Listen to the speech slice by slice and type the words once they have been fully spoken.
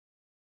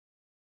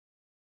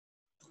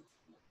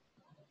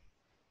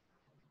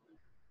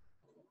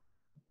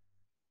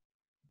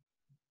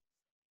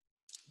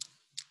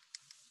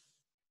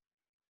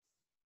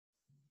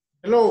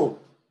Hello,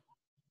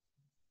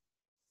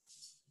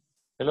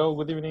 Hello,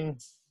 good evening.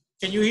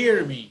 can you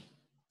hear me?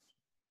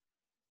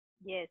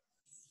 Yes,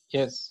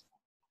 Yes,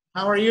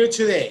 How are you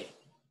today?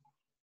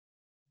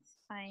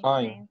 fine,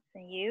 fine. thanks.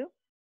 And you?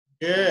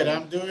 Good,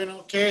 I'm doing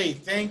okay,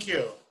 thank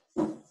you.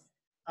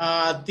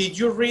 Did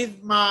you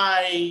read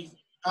my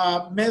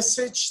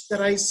message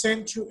that I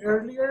sent you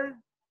earlier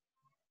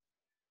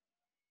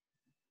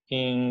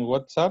In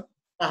WhatsApp?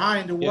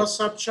 behind the Yes.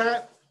 WhatsApp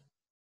chat?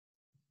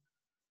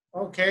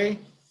 Okay,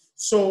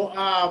 so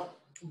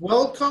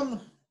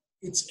welcome.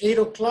 It's 8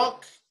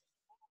 o'clock.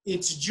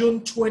 It's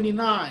June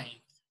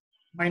 29th.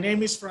 My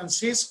name is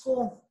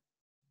Francisco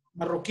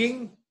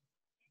Marroquin.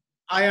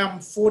 I am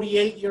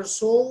 48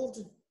 years old.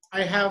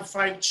 I have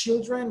 5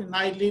 children and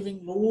I live in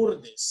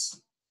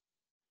Lourdes.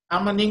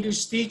 I'm an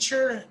English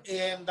teacher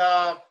and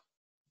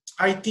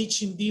I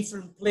teach in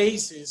different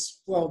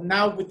places. Well,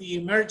 now with the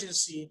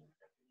emergency,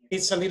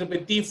 it's a little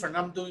bit different.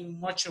 I'm doing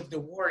much of the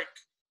work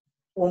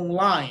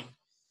online.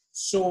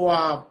 So,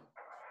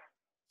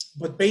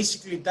 but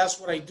basically that's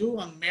what I do.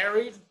 I'm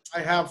married.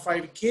 I have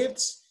 5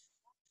 kids.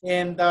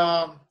 And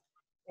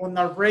on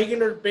a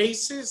regular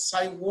basis,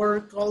 I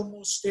work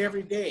almost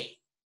every day.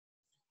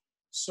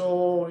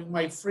 So in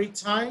my free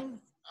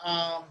time,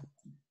 um,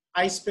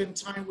 I spend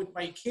time with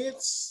my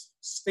kids,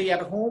 stay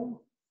at home,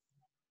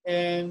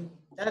 and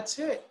that's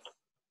it.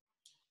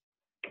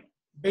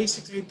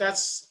 Basically,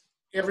 that's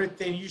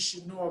everything you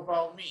should know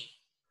about me.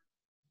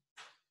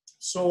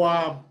 So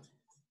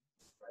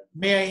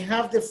may I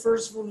have the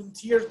first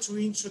volunteer to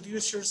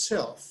introduce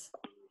yourself?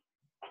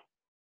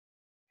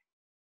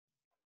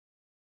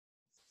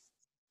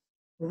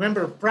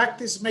 Remember,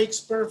 practice makes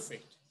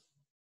perfect.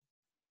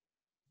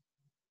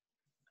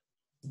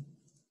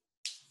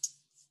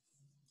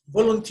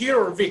 Volunteer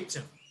or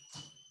victim?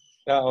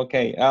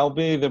 Okay, I'll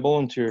be the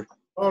volunteer.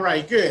 All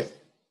right, good. Okay,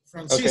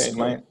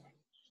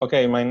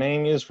 Francisco. my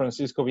name is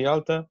Francisco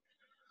Vialta.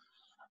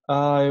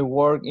 I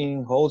work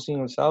in Holcim,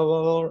 El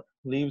Salvador,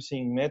 lives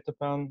in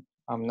Metapan.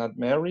 I'm not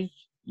married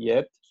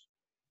yet,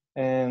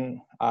 and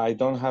I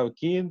don't have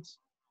kids.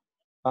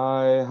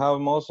 I have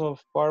most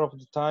of part of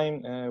the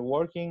time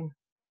working,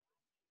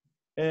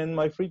 and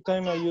my free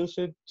time I use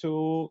it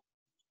to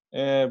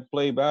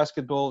play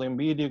basketball and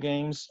video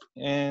games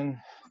and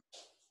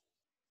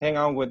hang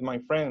out with my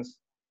friends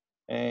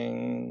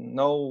and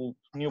know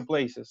new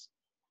places.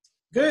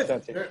 Good.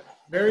 That's it.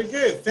 Very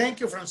good.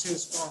 Thank you,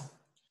 Francisco.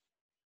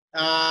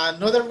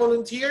 Another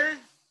volunteer?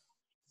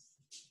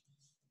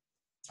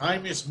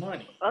 Time is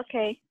money.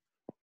 Okay.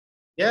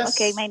 Yes.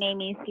 Okay, my name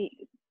is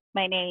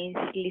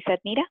Lisa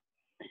Mira.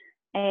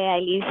 I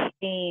live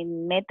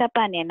in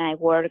Metapan and I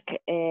work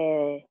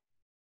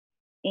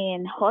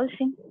in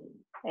Holcim.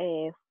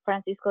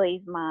 Francisco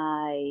is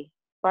my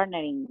partner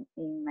in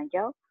my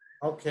job.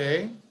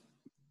 Okay.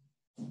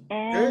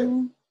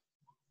 And Good.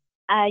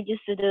 I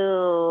used to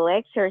do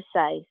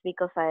exercise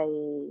because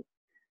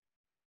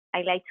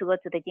I like to go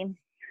to the gym.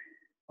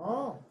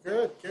 Oh,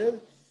 good, good.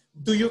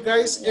 Do you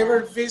guys ever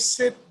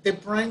visit the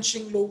branch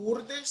in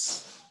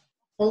Lourdes?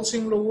 Also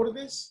in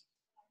Lourdes?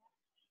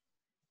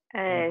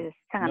 San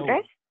No.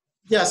 Andres?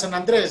 Yeah, San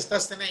Andres,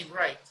 that's the name,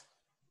 right?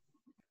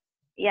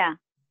 Yeah.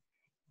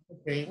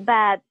 Okay.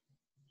 But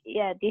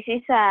yeah, this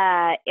is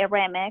a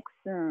RMX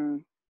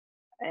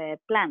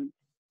plan.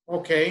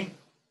 Okay.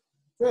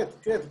 Good,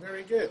 good,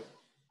 very good.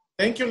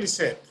 Thank you,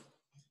 Lisette.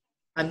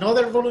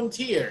 Another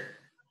volunteer.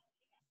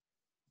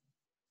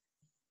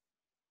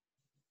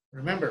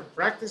 Remember,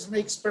 practice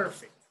makes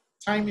perfect.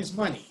 Time is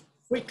money.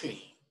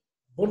 Quickly.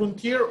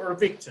 Volunteer or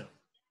victim?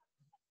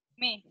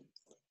 Me.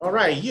 All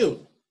right,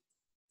 you.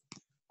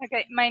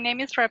 Okay, my name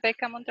is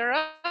Rebecca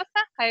Monterosa.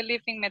 I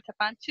live in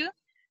Metapan too.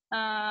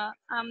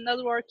 I'm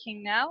not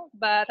working now,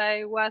 but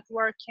I was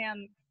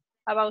working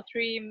about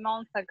 3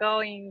 months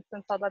ago in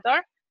San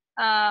Salvador.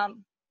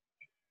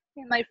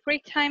 In my free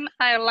time,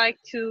 I like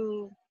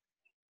to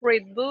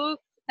read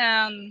books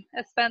and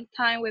spend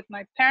time with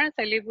my parents.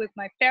 I live with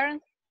my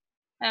parents,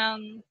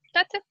 and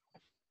that's it.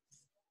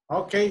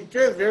 Okay,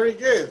 good, very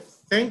good.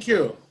 Thank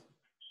you.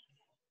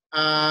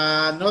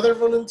 Another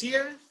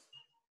volunteer?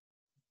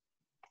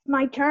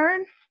 My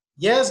turn.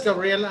 Yes,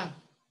 Gabriela.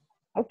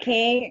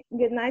 Okay,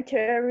 good night to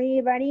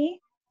everybody.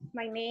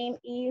 My name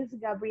is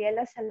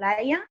Gabriela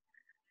Salaya.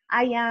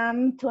 I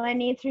am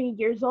 23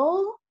 years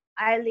old.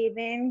 I live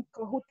in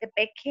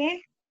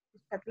Cojutepeque,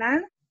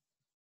 Cuscatlán.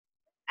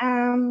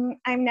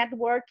 I'm not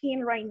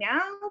working right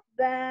now,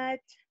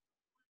 but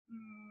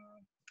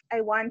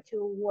I want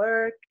to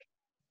work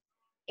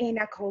in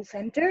a call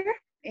center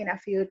in the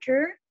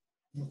future.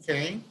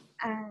 Okay.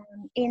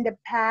 In the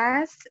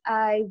past,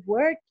 I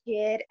worked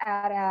at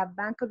a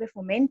Banco de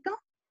Fomento.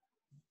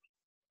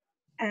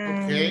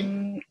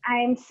 Okay.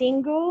 I'm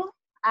single.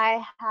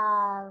 I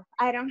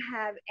don't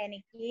have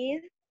any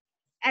kids.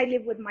 I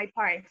live with my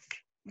parents.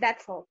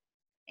 That's all.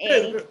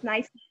 And Good. it's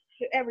nice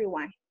to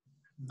everyone.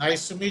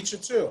 Nice to meet you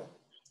too.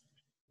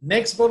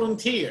 Next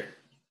volunteer.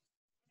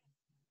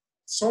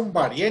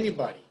 Somebody,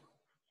 anybody.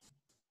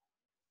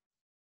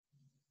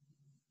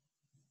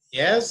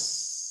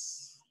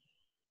 Yes.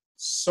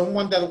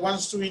 Someone that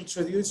wants to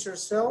introduce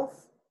yourself?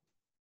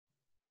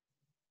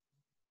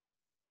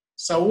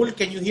 Saul,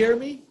 can you hear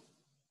me?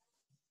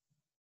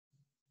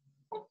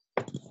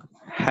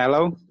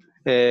 Hello.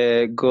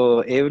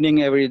 Good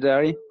evening,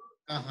 everybody.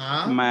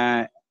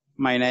 Uh-huh.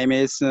 My name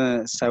is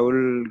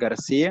Saul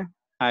Garcia.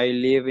 I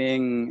live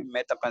in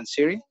Metapan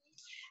City.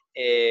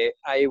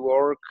 I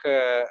work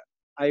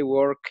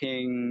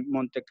in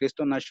Monte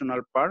Cristo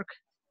National Park.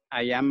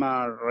 I am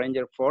a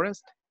ranger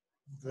forest.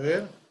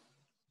 Good.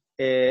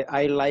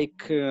 I like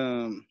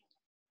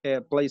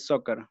play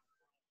soccer.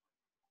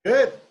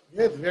 Good,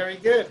 good, very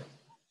good.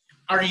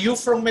 Are you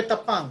from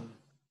Metapang?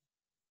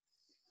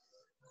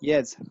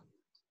 Yes.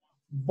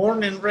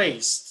 Born and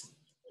raised?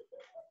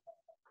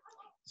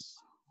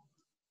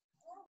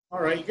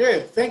 All right,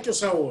 good. Thank you,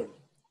 Saul.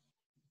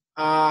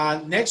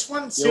 Next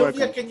one, Sylvia,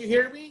 welcome. can you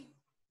hear me?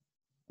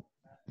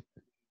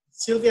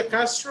 Sylvia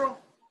Castro?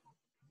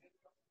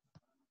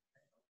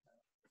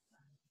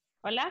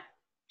 Hola.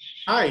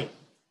 Hi.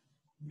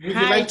 Would you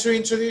Hi. like to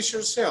introduce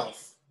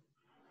yourself?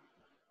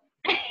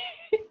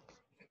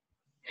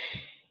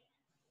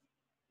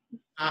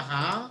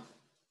 Uh-huh.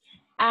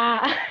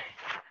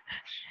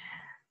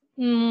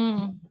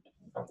 Mm,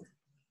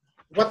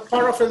 What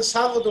part of El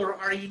Salvador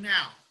are you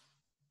now?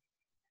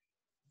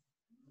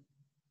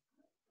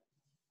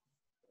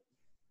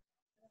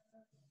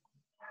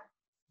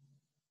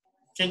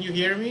 Can you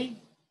hear me?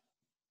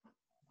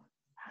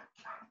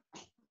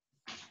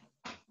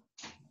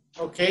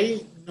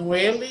 Okay,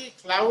 Noeli,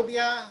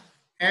 Claudia,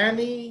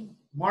 Annie,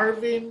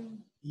 Marvin,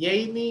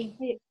 Yami.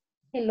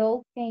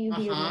 Hello, can you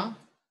hear me?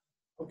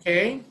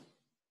 Okay.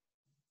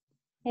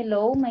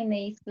 Hello, my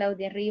name is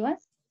Claudia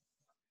Rivas.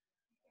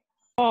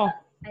 oh,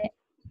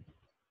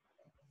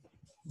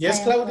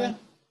 Yes, Claudia?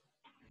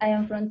 I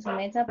am from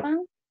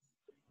Tumetapan.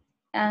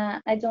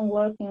 I don't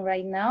working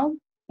right now.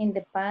 In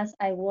the past,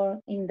 I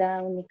worked in the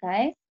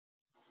Unicaes.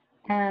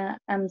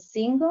 I'm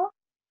single.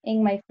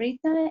 In my free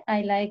time,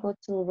 I like go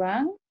to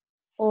run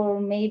or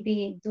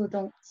maybe do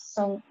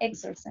some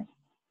exercise.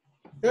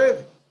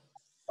 Good.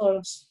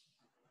 Or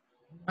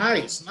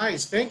Nice,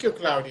 nice. Thank you,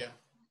 Claudia.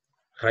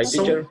 Hi,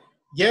 teacher.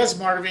 Yes,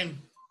 Marvin.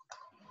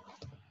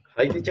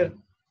 Hi, teacher.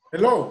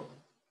 Hello.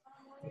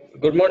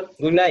 Good morning.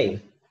 Good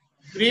night.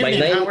 Good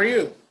evening. How are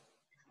you?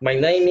 My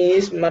name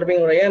is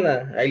Marvin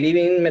Orellana. I live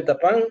in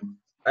Metapan.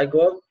 I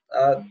work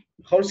at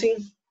housing.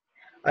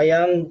 I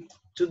am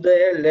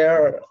today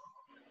learn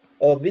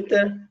or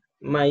better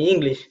my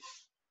English.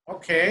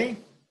 Okay.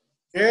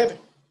 Good.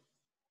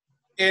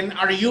 And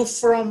are you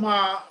from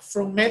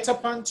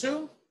Metapan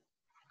too?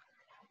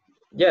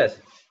 Yes.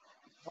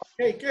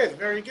 Okay, good.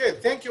 Very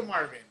good. Thank you,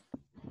 Marvin.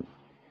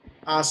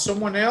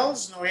 Someone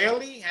else?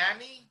 Noeli,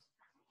 Annie,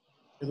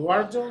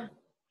 Eduardo?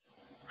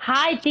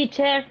 hi,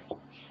 teacher.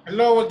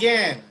 Hello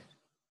again.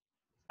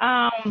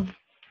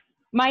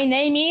 My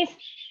name is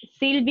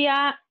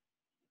Silvia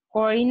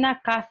Corina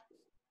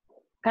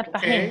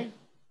Cartagena. Okay.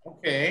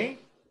 Okay.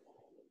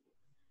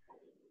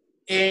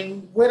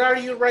 And where are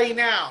you right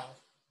now?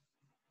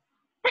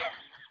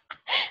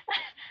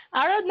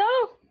 I don't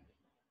know.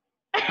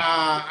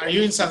 Are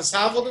you in San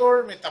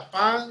Salvador,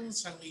 Metapan,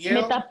 San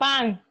Miguel?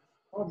 Metapan.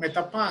 Oh,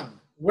 Metapan.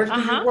 Where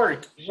do you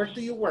work? Where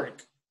do you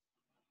work?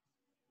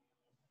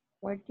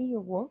 Where do you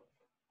work?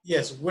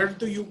 Yes, where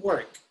do you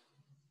work?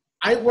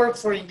 I work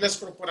for Ingles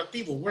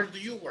Corporativo. Where do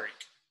you work?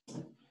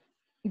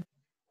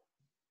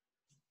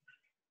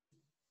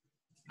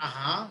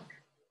 Uh-huh.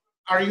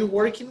 Are you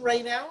working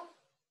right now?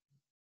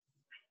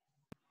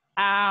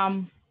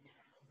 Are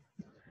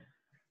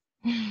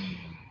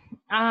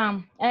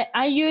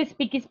you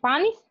speak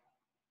Spanish?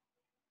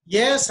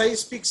 Yes, I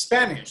speak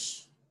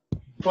Spanish,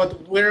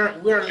 but we're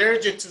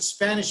allergic to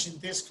Spanish in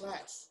this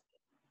class.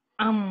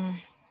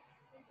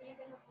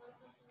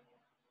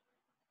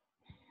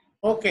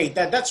 Okay,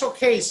 that's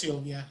okay,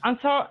 Sylvia. I'm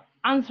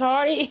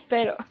sorry,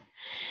 pero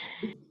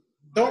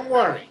Don't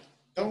worry.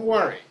 Don't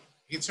worry.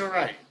 It's all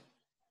right.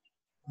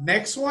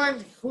 Next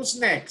one. Who's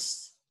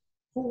next?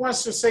 Who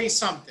wants to say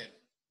something?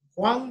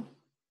 Juan?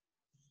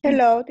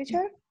 Hello,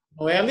 teacher.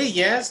 Noeli?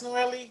 Yes,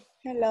 Noeli?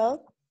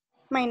 Hello.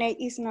 My name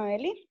is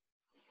Noeli.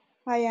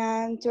 I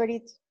am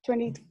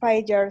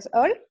 25 years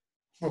old.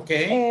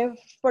 Okay.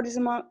 For this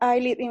moment, I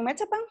live in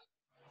Metapan.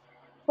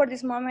 For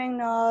this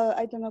moment,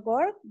 I do not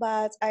work,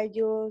 but I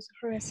just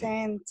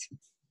recent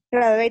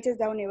graduated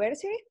the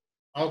university.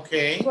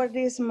 Okay. For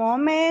this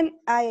moment,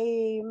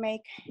 I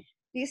make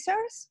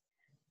desserts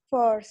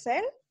for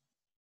sale.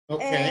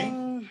 Okay.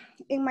 And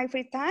in my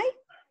free time,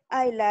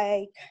 I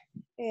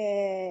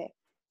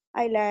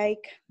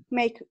like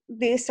make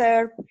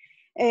dessert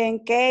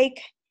and cake,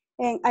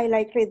 and I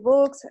like read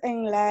books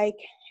and like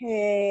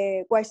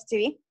watch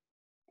TV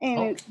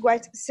and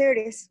watch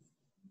series.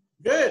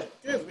 Good,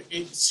 good.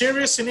 It's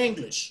serious in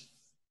English.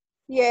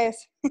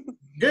 Yes.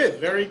 Good,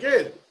 very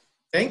good.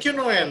 Thank you,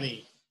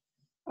 Noeli.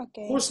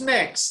 Okay. Who's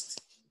next?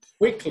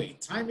 Quickly,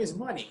 time is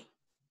money.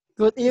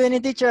 Good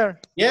evening, teacher.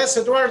 Yes,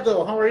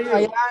 Eduardo, how are you?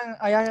 I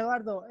am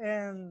Eduardo,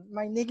 and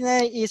my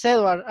nickname is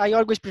Edward. I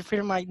always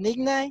prefer my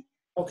nickname.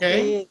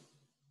 Okay.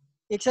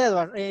 it's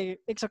Edward.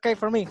 It's okay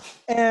for me.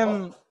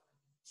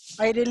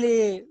 I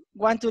really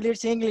want to learn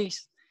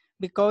English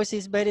because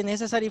it's very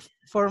necessary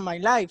for my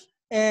life.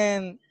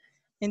 And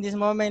in this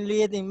moment,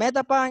 live in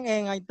Metapan,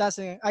 and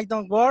I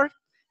don't work,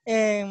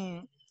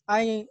 and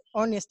I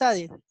only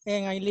study,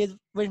 and I live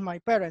with my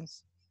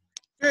parents.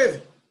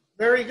 Good.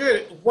 Very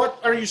good. What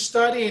are you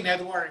studying,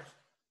 Edward?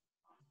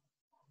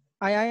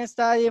 I am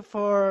studying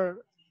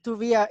to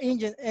be an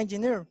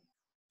engineer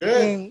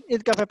Good. in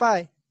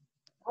Itcafepai.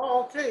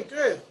 Oh, okay,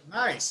 good.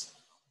 Nice.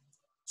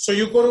 So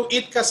you go to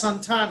Itka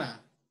Santana.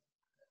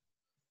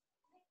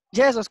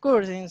 Yes, of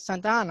course, in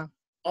Santa Ana.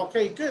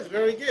 Okay, good.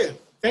 Very good.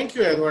 Thank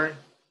you, Edward.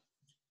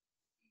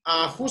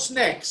 Who's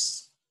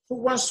next? Who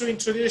wants to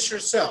introduce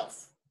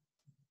yourself?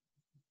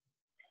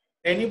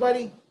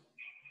 Anybody?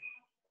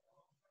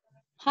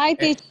 Hi,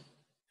 teacher.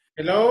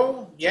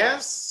 Hello?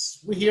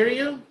 Yes, we hear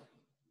you.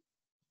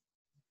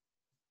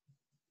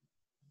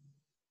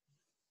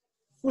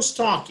 Who's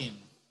talking?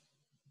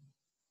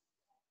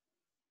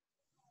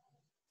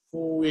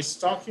 Who is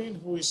talking?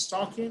 Who is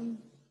talking?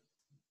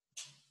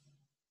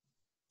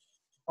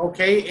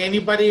 Okay,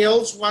 anybody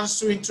else wants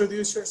to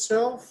introduce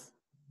yourself?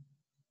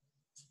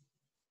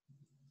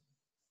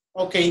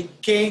 Okay,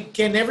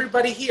 can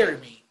everybody hear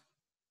me?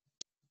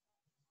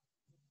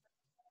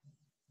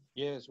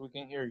 Yes, we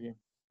can hear you.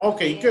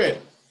 Okay, good.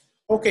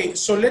 Okay,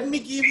 so let me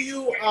give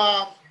you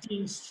the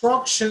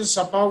instructions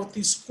about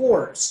this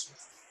course.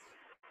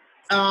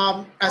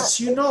 As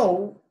you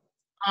know,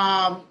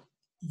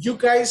 you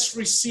guys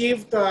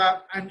received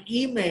an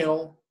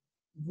email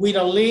with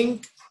a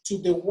link to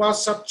the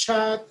WhatsApp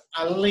chat,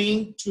 a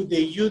link to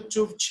the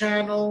YouTube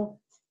channel,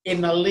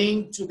 and a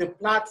link to the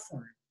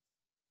platform.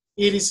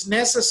 It is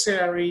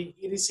necessary,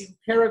 it is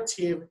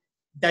imperative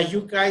that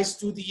you guys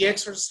do the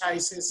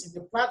exercises in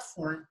the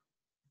platform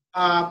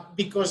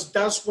because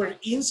that's where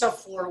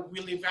INSAFOR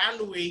will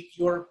evaluate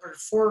your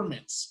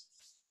performance.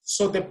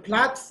 So the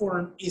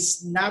platform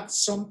is not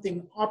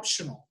something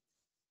optional.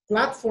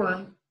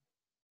 Platform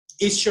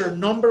is your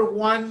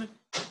 #1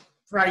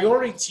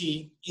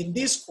 priority in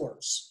this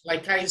course.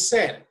 Like I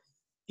said,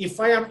 if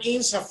I am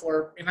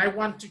INSAFOR and I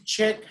want to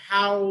check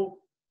how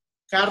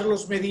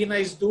Carlos Medina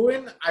is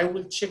doing, I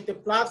will check the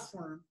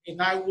platform and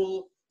I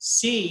will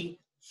see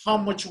how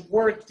much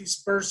work this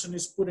person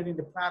is putting in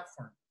the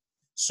platform.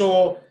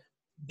 So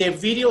the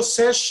video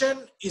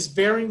session is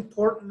very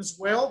important as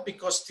well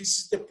because this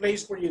is the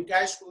place where you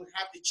guys will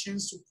have the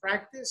chance to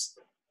practice.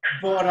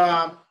 But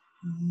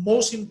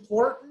most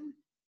important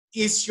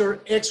is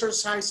your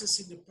exercises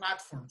in the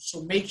platform.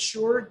 So make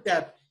sure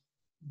that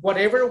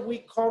whatever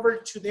we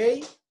covered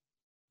today,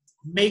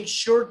 make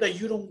sure that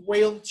you don't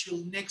wait until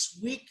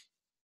next week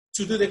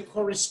to do the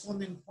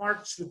corresponding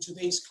part to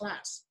today's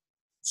class.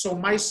 So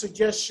my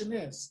suggestion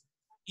is,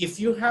 if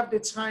you have the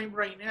time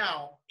right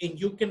now and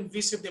you can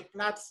visit the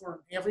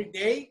platform every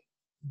day,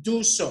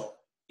 do so.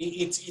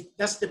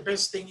 That's the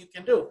best thing you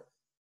can do.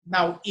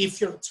 Now, if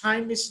your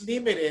time is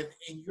limited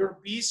and you're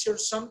busy or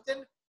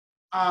something,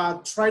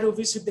 try to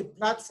visit the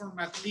platform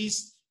at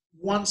least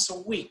once a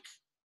week.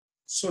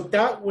 So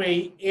that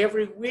way,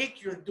 every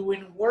week you're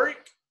doing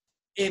work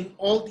and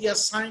all the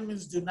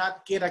assignments do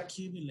not get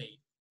accumulated.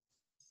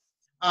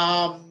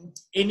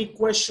 Any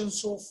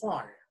questions so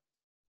far?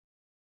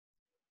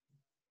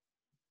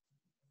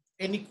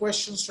 Any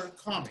questions or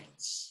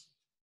comments?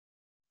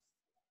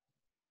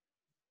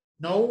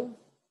 No?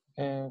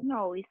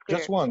 No, it's clear.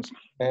 Just once.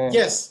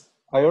 Yes.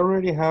 I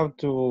already have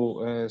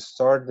to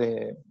start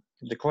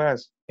the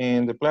class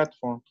in the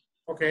platform.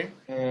 Okay.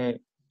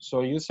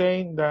 So you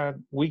saying that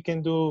we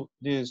can do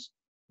this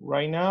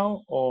right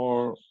now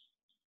or?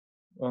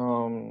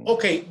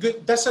 Okay,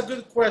 good. That's a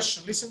good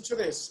question. Listen to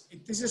this.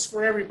 This is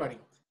for everybody.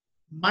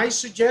 My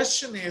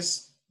suggestion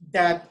is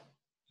that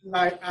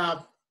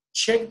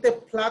check the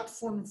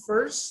platform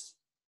first.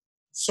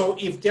 So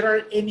if there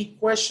are any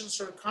questions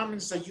or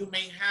comments that you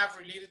may have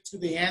related to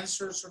the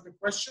answers or the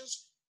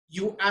questions,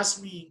 you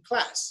ask me in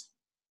class.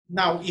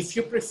 Now, if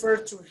you prefer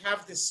to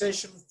have the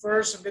session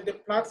first and then the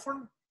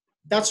platform,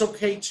 that's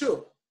okay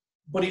too.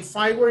 But if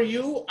I were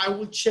you, I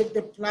would check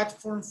the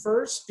platform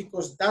first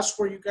because that's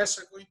where you guys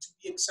are going to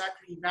be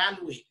exactly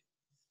evaluated.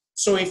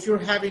 So if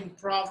you're having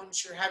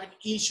problems, you're having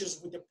issues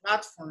with the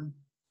platform,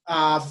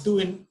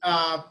 doing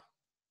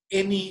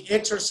any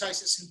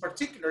exercises in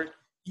particular,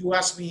 you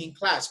ask me in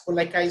class. But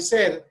like I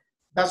said,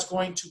 that's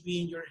going to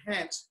be in your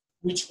hands,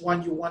 which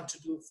one you want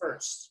to do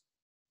first.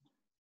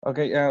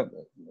 Okay,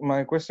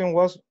 my question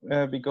was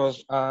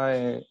because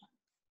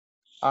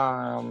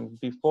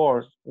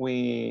before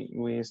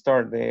we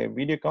start the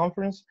video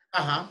conference,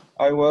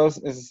 I was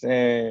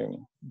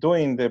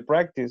doing the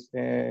practice,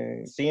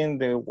 seeing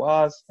the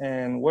was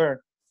and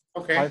where.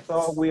 Okay. I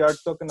thought we are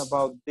talking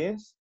about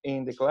this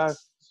in the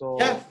class. So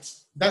yeah,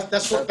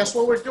 that's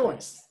what we're doing.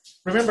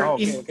 Remember,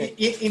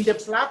 in the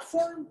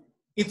platform,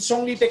 it's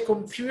only the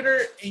computer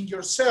and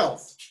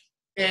yourself,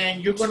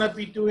 and you're gonna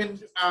be doing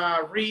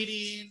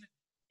reading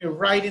and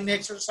writing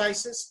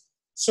exercises.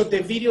 So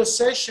the video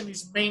session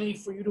is mainly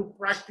for you to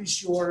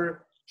practice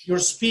your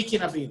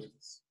speaking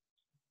abilities.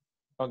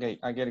 Okay,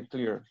 I get it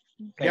clear.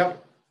 Thank Yep,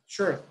 you.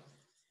 sure.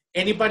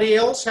 Anybody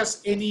else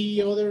has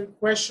any other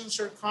questions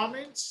or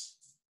comments?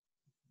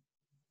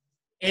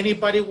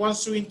 Anybody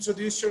wants to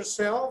introduce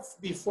yourself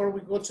before we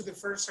go to the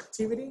first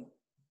activity?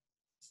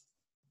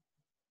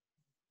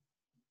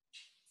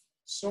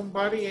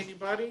 Somebody,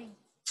 anybody?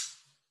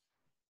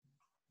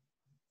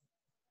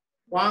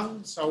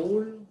 Juan,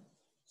 Saul,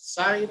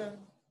 Zaira,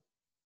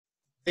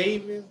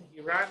 David,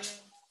 Irania?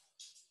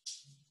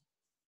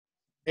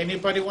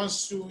 Anybody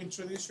wants to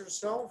introduce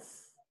yourself?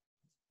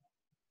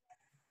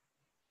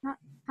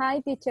 Hi,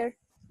 teacher.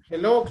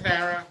 Hello,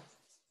 Clara.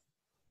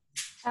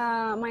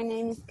 My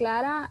name is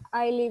Clara.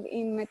 I live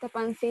in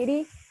Metapan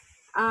City.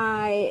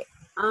 I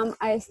am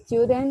a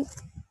student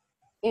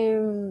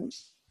and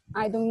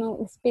I don't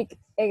know, speak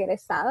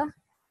egresada.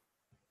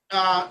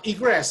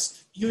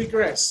 Egressed. You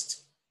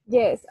egressed.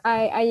 Yes,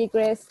 I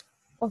egress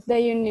of the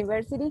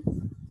university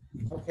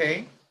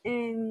Okay.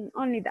 and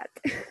only that.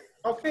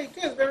 Okay,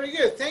 good. Very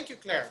good. Thank you,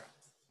 Clara.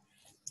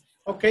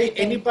 Okay,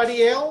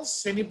 anybody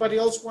else? Anybody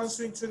else wants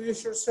to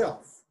introduce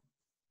yourself?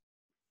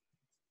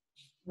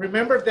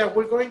 Remember that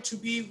we're going to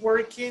be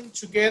working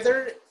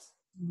together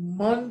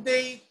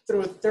Monday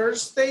through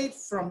Thursday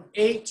from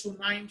 8 to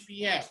 9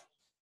 p.m.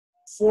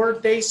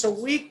 4 days a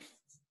week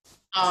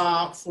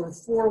for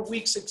 4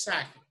 weeks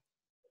exactly.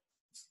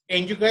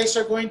 And you guys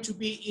are going to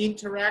be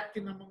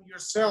interacting among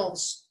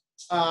yourselves.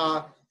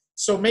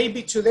 So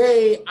maybe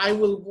today I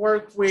will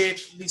work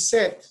with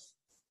Lisette.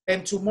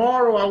 And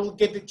tomorrow I will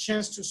get the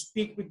chance to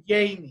speak with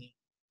Jamie.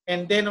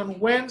 And then on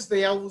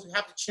Wednesday, I will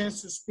have the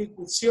chance to speak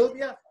with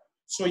Sylvia.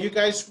 So you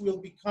guys will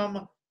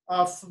become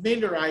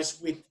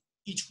familiarized with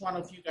each one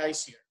of you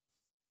guys here.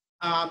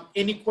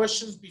 Any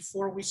questions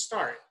before we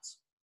start?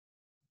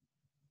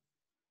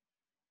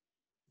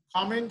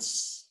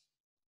 Comments?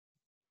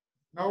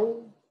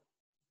 No?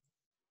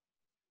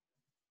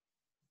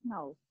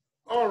 No.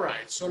 All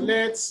right, so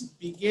let's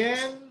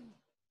begin.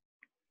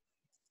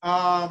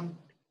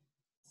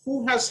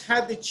 Who has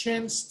had the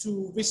chance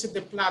to visit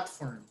the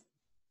platform?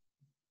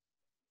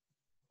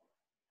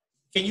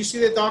 Can you see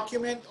the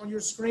document on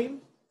your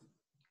screen?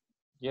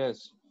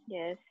 Yes.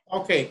 Yes.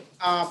 Okay,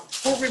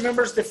 who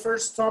remembers the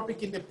first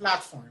topic in the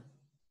platform?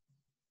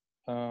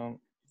 I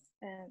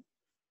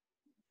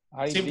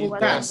Simple did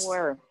past.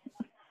 Were.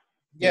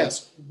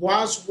 Yes,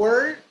 was,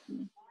 were,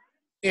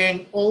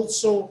 and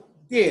also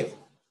did.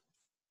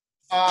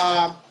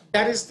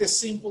 That is the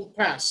simple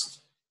past.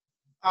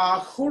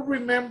 Who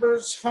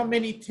remembers how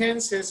many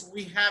tenses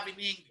we have in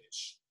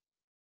English?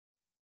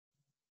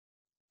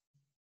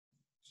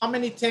 How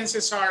many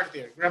tenses are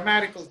there?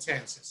 Grammatical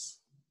tenses.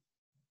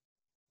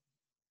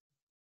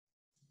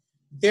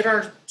 There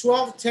are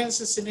 12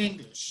 tenses in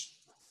English.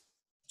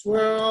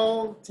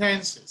 12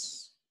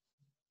 tenses.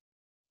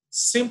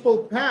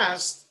 Simple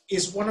past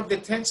is one of the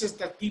tenses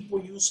that people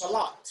use a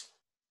lot.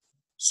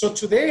 So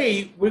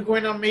today we're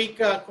going to make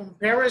a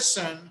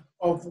comparison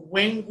of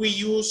when we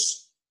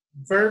use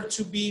verb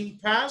to be in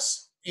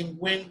past and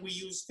when we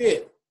use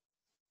did.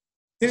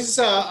 This is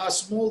a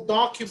small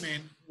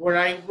document where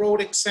I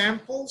wrote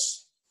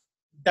examples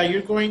that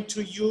you're going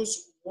to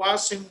use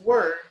was and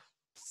were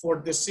for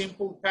the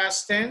simple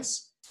past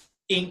tense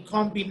in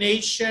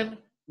combination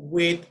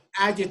with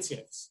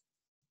adjectives.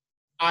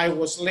 I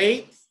was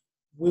late,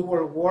 we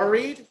were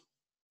worried,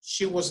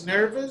 she was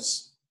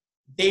nervous,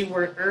 they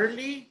were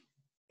early,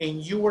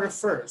 and you were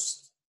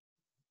first.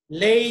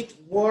 Late,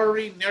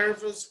 worried,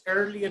 nervous,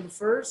 early, and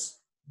first,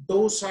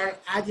 those are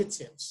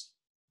adjectives.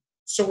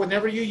 So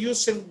whenever you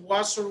use in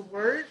was or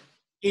were,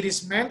 it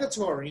is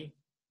mandatory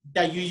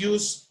that you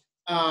use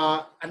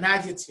an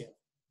adjective.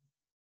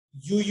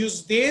 You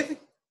use did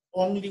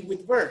only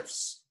with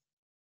verbs.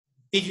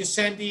 Did you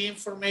send the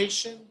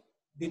information?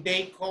 Did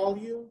they call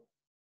you?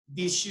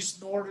 Did she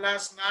snore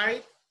last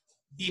night?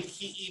 Did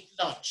he eat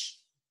lunch?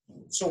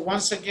 So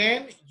once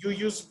again, you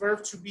use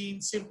verb to be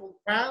in simple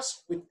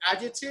past with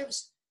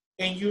adjectives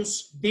and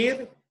use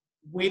did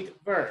with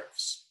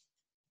verbs.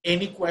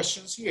 Any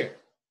questions here?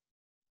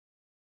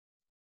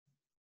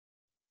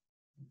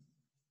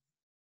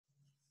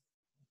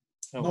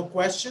 No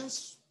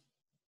questions?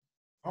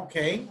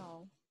 Okay.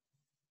 No.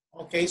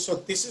 Okay, so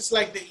this is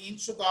like the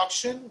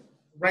introduction.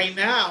 Right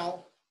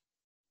now,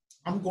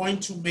 I'm going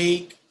to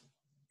make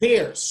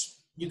pairs.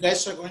 You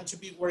guys are going to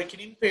be working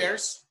in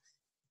pairs,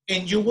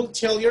 and you will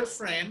tell your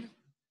friend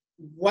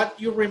what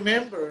you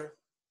remember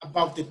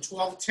about the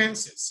 12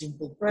 tenses: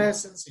 simple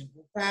present,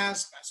 simple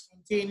past, past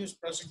continuous,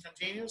 present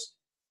continuous.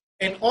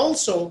 And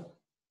also,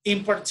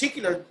 in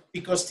particular,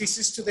 because this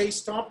is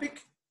today's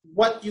topic,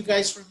 what you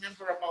guys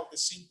remember about the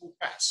simple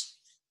past.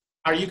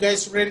 Are you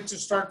guys ready to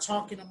start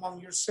talking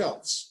among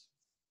yourselves?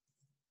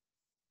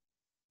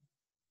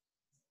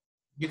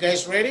 You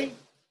guys ready?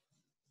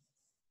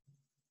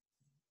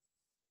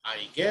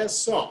 I guess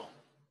so.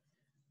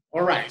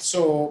 All right,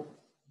 so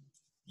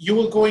you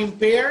will go in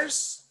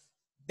pairs.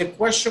 The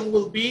question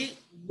will be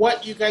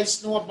what you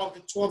guys know about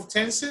the 12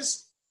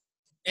 tenses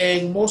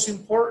and most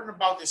important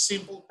about the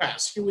simple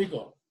past. Here we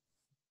go.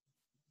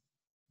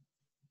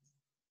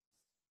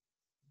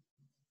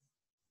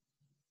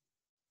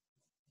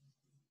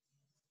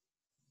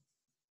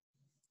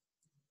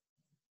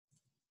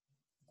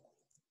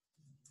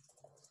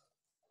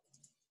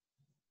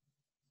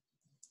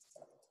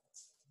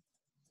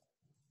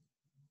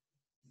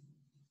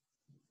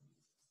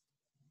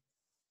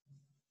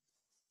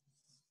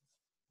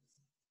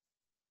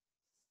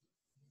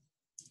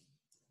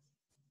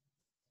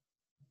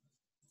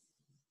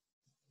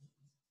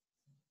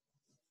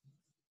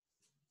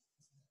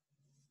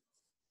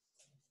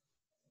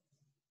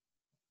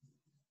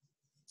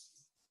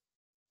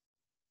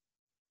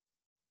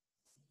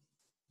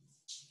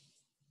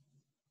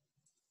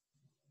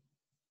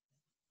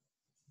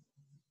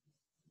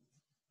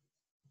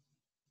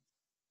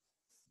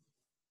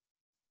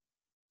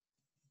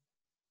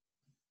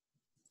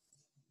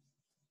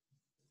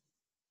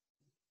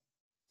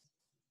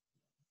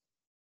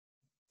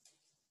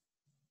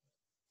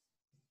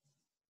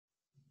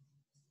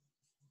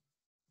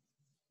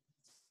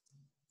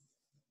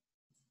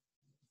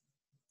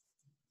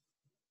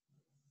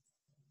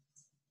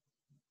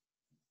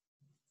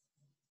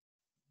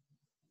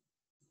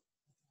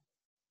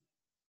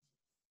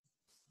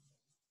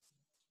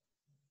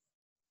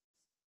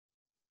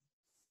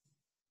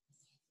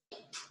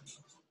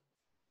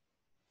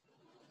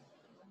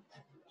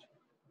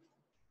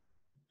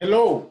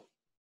 Hello.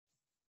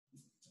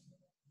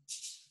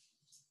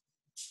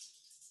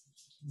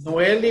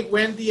 Noeli,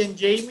 Wendy, and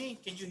Jamie,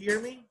 can you hear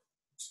me?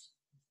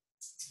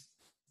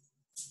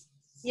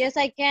 Yes,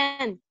 I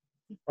can.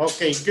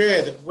 Okay,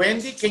 good.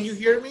 Wendy, can you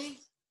hear me?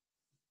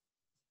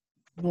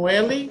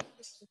 Noeli?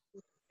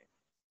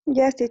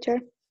 Yes,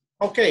 teacher.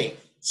 Okay,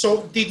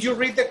 so did you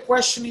read the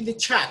question in the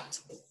chat?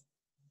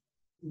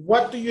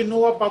 What do you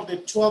know about the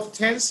 12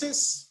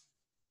 tenses?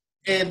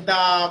 And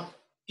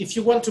if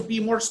you want to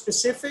be more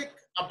specific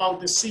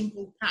about the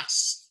simple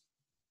past,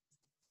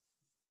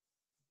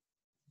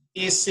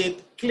 is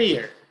it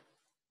clear?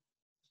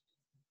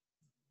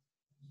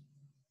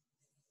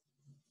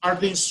 Are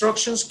the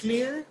instructions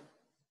clear?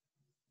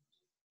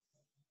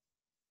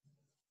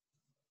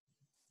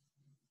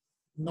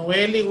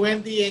 Noeli,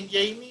 Wendy, and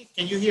Jamie,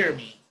 can you hear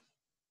me?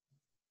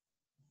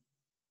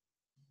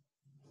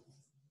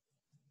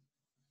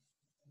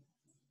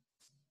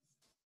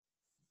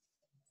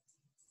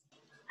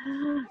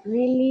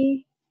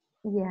 Really?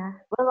 Yeah.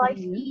 Well, I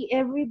see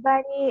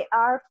everybody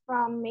are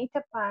from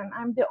Metapan.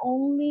 I'm the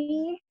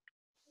only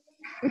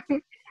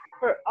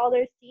for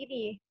other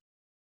city.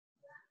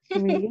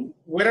 Really?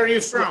 Where are you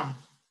from?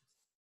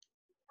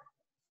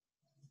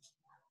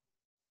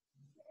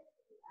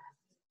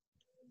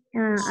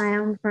 I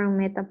am from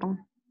Metapan.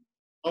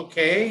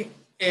 Okay,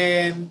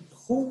 and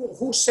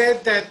who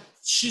said that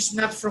she's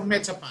not from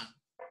Metapan?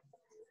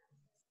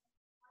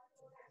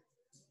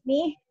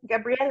 Me,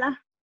 Gabriela.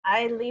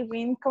 I live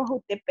in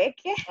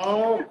Cojutepeque.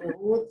 Oh,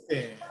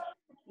 Cojute.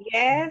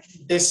 Yes.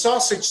 The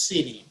sausage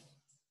city.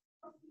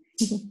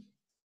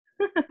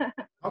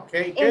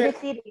 Okay, In the good.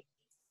 city.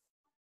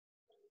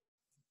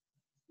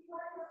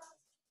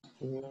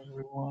 Hello,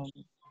 everyone.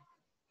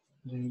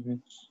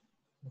 David.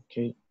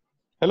 Okay.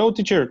 Hello,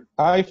 teacher.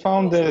 I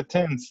found the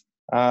tense.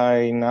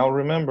 I now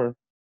remember.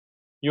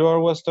 You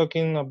are was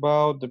talking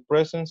about the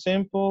present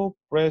simple,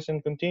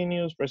 present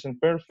continuous,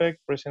 present perfect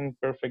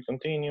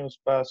continuous,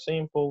 past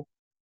simple,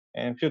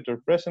 and future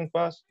present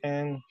past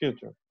and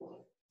future.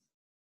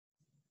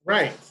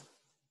 Right.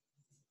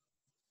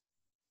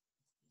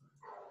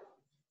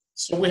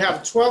 So we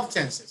have 12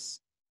 tenses.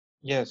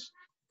 Yes.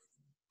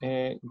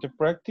 The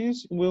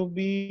practice will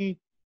be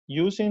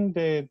using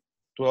the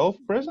 12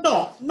 present?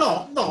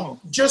 No.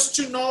 Just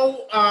to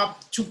know,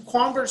 to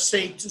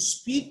conversate, to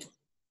speak,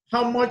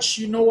 how much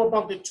you know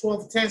about the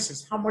 12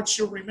 tenses, how much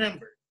you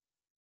remember.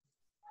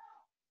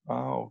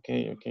 Ah,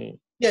 okay.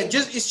 Yeah,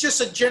 it's just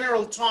a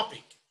general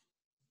topic.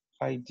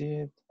 I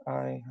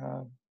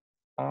have.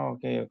 Ah,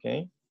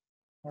 okay.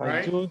 All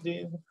right.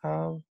 Did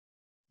have.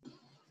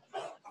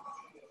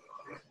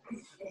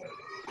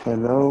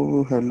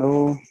 Hello.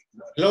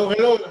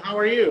 Hello, how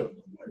are you?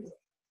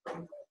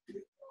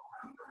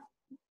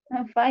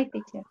 I'm fine,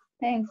 teacher.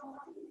 Thanks.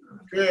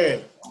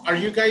 Good. Are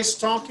you guys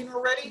talking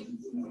already?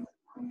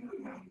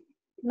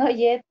 Not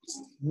yet.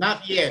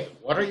 Not yet.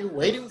 What are you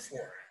waiting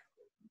for?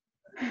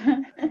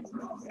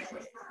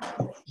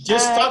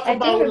 Just talk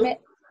about it.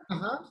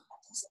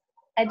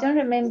 I don't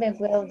remember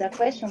well the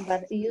question,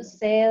 but you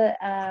said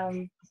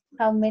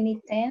how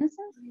many tenses?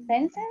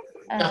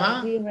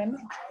 Do you remember?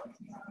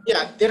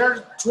 Yeah, there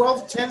are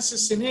 12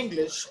 tenses in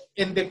English,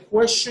 and the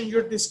question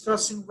you're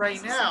discussing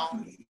right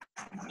now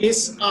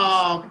is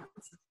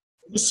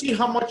you see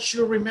how much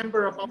you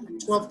remember about the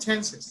 12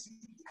 tenses.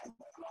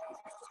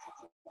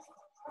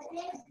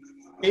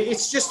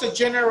 It's just a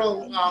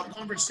general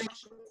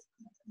conversation.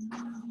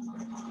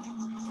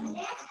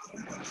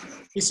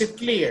 Is it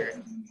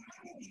clear?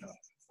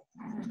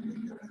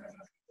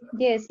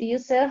 Yes, you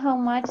said how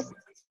much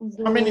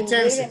How many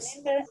tenses?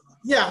 remember?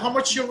 Yeah, how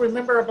much you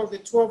remember about the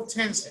 12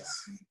 tenses?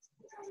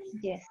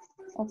 Yes,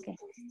 okay.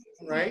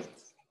 Right?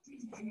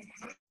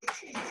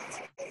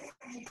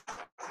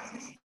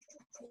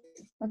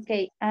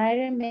 Okay, I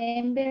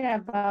remember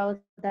about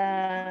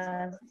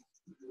the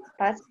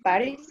past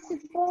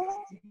participle.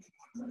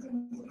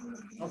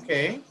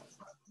 Okay.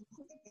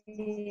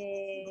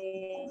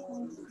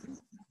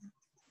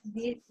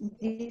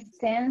 This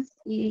tense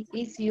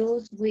is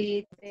used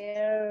with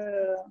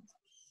verb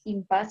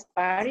in past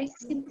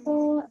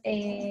participle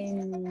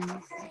and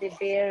the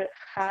verb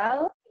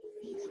have.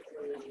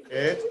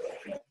 Good.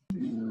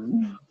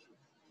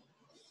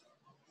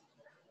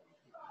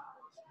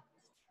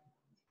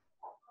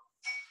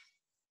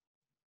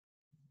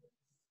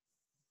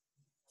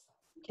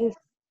 Just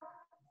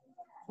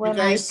when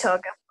guys, I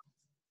talk.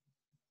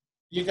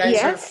 You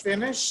guys are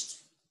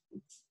finished?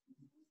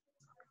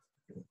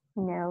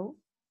 No.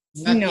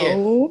 Not yet.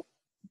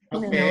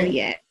 Okay. No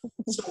yet.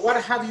 So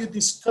what have you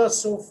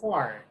discussed so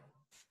far?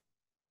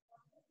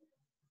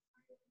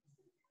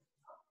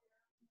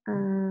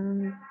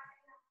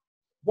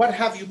 What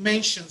have you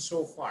mentioned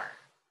so far?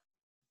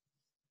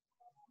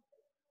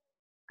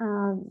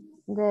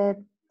 The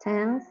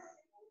tense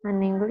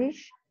in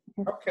English.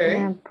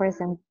 Okay.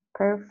 Present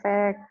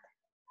perfect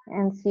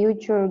and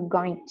future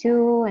going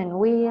to and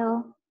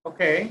will.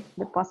 Okay.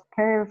 The past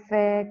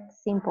perfect,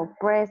 simple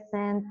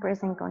present,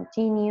 present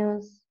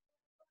continuous.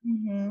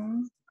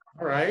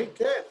 All right,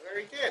 good,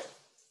 very good.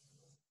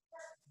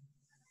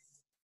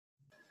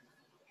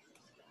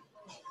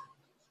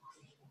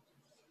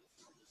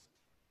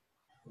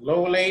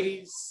 Hello,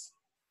 ladies.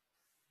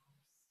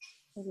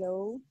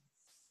 Hello.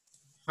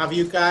 Have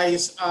you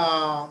guys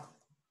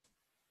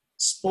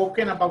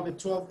spoken about the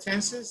 12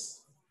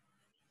 tenses?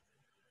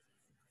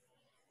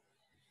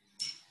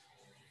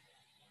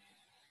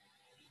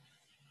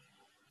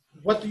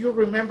 What do you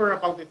remember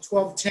about the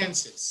 12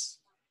 tenses?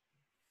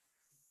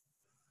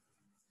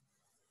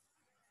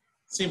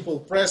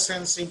 Simple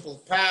present,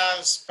 simple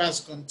past,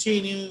 past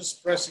continuous,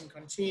 present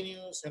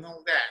continuous, and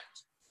all that.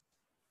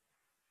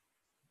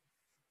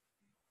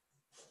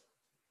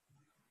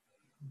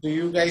 Do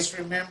you guys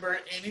remember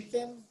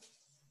anything?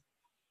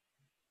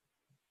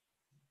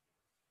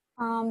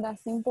 The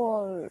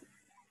simple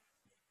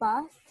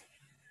past.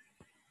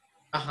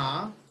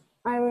 Uh-huh.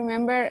 I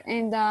remember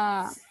in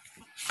the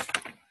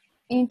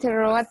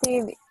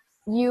interrogative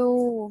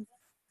you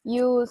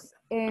use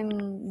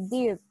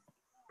did.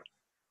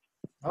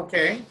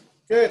 Okay,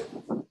 good,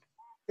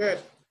 good.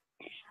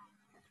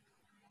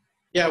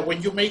 Yeah,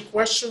 when you make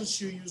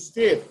questions, you use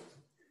did.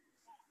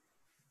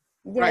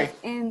 Yes, Right.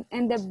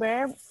 and the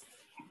verb,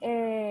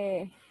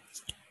 ay,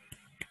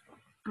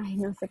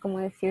 no sé cómo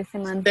decir, se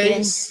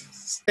mantiene.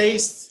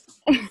 Stays,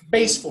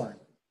 base form.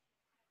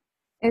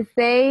 It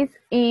stays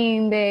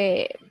in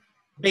the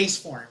Base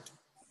form.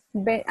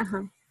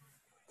 uh-huh.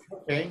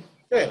 Okay,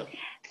 good.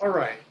 All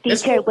right.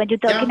 Teacher, when you're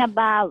talking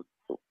about,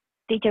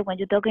 teacher, when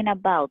you're talking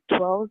about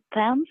 12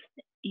 terms,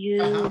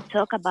 you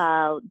talk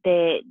about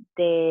the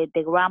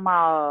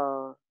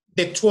grammar.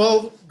 The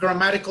 12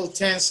 grammatical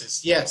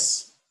tenses,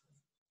 yes.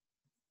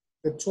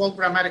 The 12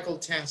 grammatical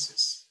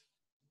tenses.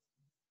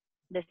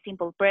 The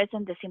simple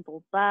present, the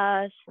simple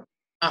past.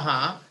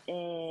 Uh-huh.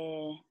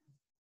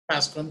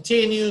 Past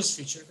continuous,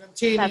 future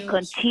continuous.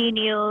 Past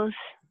continuous.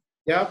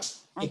 Yep,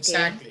 Okay.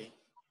 exactly.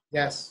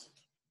 Yes.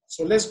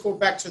 So let's go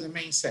back to the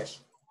main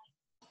session.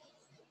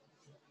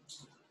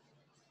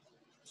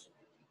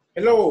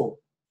 Hello.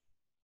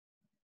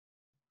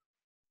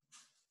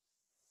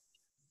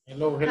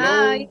 Hello, hello.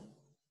 Hi.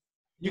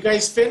 You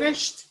guys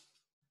finished?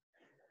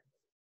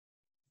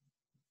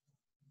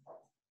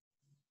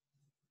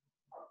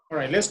 All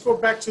right, let's go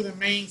back to the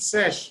main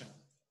session.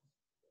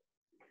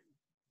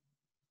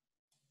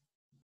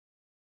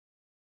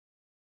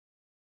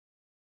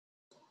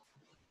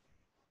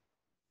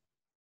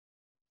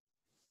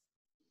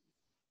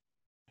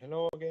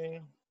 Hello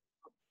again.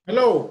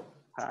 Hello.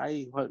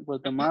 Hi,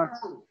 what the mark?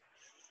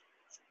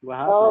 What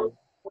happened?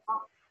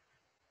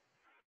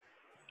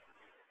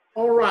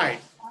 All right.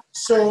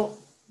 So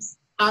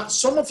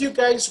some of you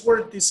guys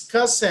were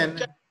discussing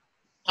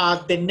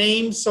the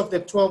names of the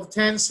 12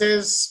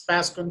 tenses,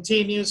 past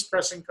continuous,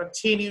 present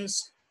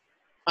continuous,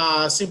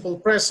 simple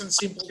present,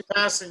 simple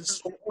past, and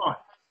so on.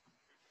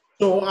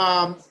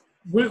 So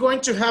we're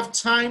going to have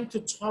time to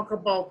talk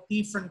about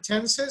different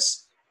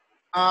tenses.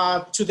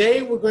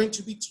 Today, we're going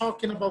to be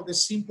talking about the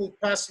simple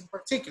past in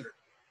particular.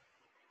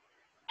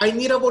 I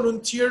need a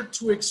volunteer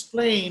to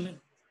explain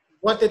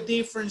what the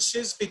difference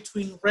is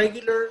between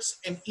regulars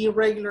and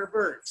irregular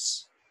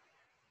verbs.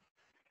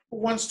 Who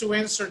wants to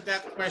answer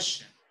that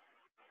question?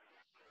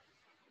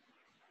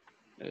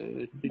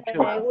 The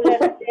regular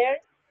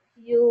verbs,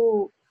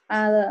 you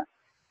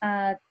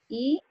add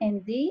E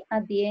and D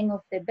at the end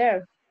of the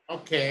verb.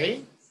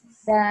 Okay.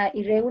 The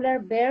irregular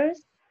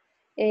verbs,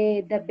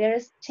 the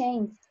verbs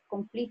change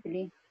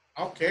completely.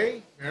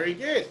 Okay, very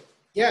good.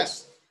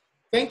 Yes,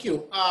 thank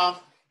you.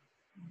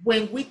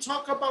 When we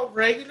talk about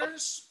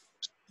regulars,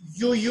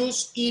 you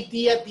use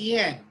ED at the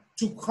end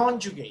to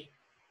conjugate.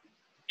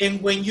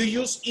 And when you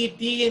use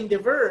ED in the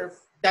verb,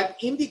 that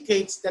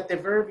indicates that the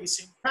verb is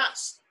in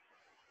past.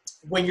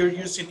 When you're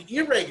using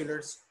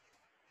irregulars,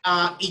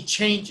 it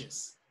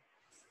changes.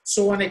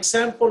 So an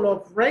example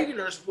of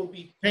regulars will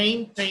be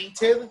paint,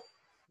 painted,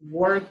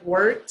 work,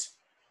 worked,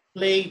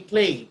 play,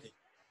 played.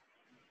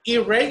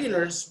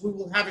 Irregulars, we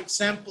will have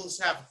examples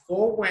of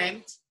go,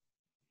 went,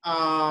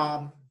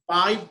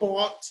 buy,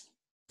 bought,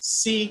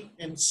 see,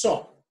 and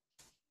saw.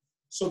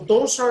 So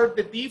those are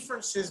the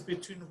differences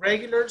between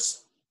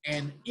regulars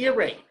and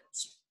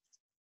irregulars.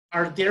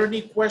 Are there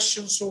any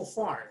questions so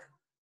far?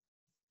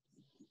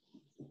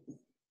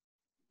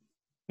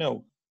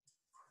 No.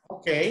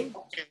 Okay.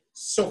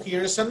 So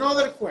here's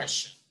another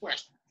question.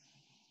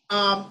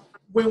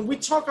 When we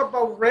talk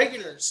about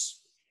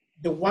regulars,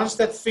 the ones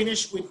that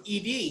finish with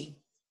ED,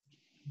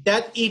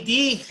 that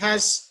ED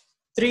has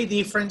 3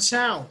 different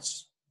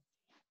sounds.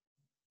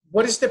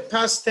 What is the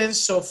past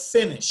tense of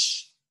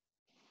finish?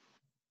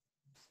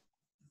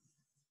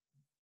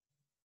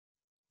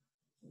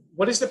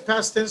 What is the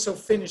past tense of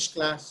finish,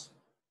 class?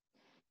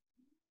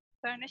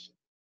 Furnished.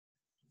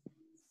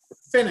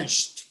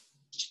 Finished,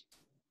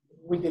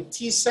 with the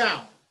T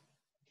sound.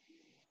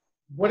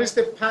 What is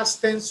the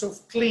past tense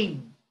of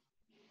clean?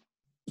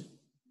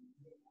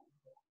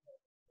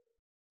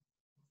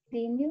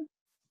 Clean.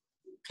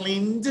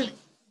 Cleaned.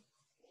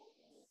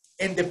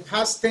 And the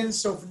past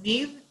tense of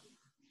need?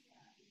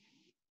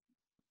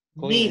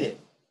 Needed.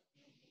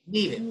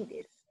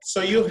 Needed.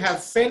 So you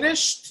have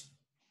finished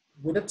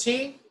with a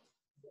T.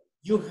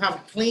 You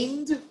have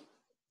cleaned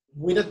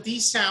with a D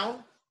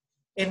sound.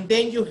 and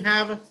then you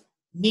have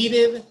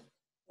needed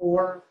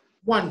or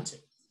wanted.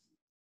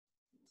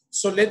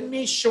 So let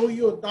me show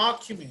you a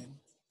document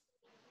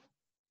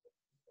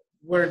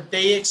where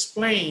they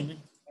explain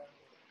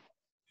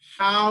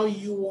how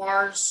you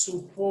are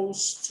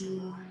supposed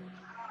to,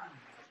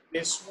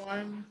 this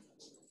one,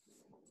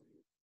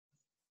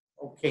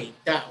 okay,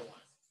 that one.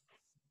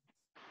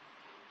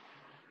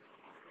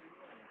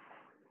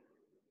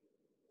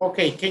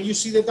 Okay, can you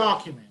see the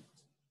document?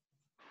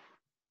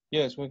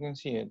 Yes, we can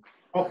see it.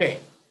 Okay,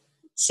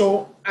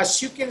 so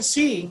as you can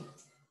see,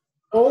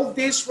 all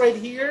this right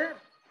here,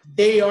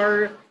 they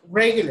are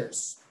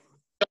regulars.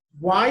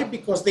 Why?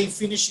 Because they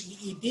finish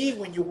in ED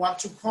when you want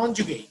to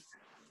conjugate.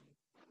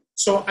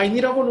 So I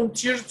need a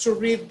volunteer to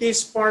read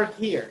this part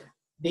here,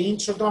 the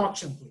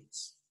introduction,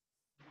 please.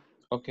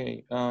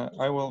 Okay,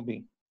 I will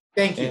be.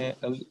 Thank you.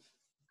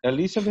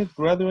 Elizabeth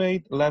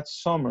graduated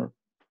last summer.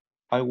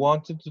 I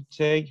wanted to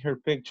take her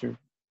picture.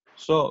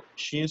 So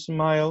she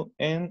smiled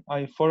and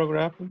I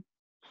photographed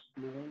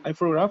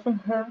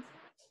her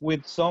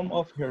with some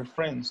of her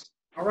friends.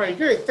 All right,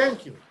 good,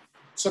 thank you.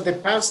 So the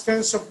past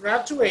tense of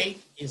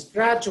graduate is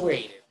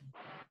graduated.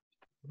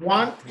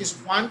 Want is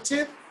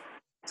wanted.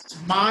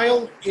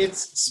 Smile is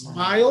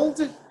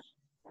smiled.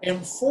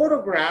 And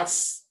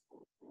photograph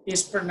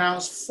is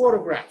pronounced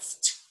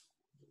photographed.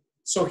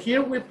 So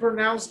here we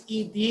pronounce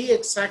ED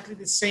exactly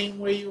the same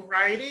way you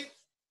write it.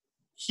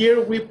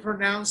 Here we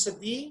pronounce a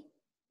D.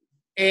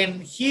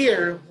 And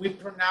here we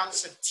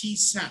pronounce a T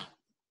sound.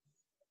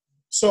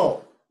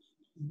 So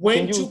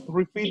when Can you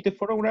repeat the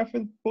photograph,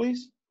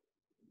 please?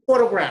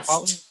 Photographed.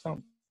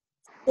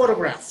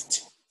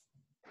 Photographed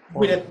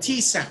with a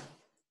T sound.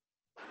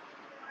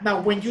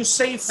 Now, when you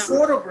say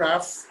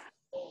photograph,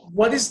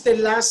 what is the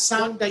last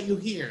sound that you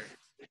hear?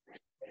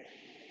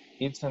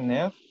 It's an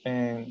F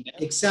and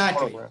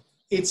exactly. Photograph.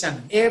 It's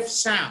an F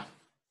sound.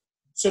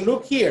 So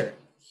look here.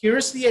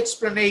 Here's the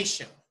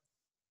explanation.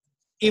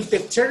 If the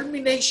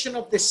termination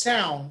of the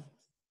sound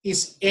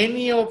is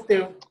any of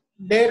the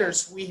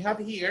letters we have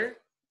here,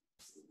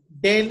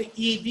 then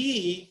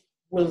ED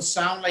will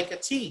sound like a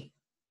T.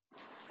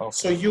 Okay.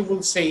 So you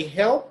will say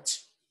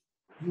helped,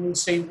 you will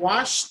say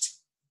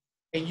washed,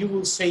 and you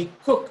will say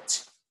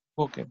cooked.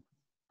 Okay.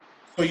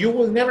 So you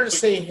will never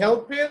say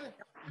help it,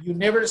 you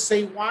never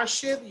say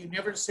wash it, you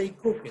never say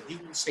cook it. You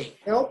will say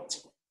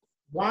helped,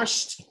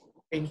 washed,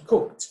 and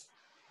cooked.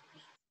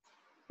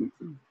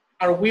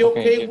 Are we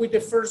okay with the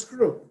first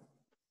group?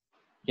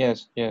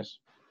 Yes, yes.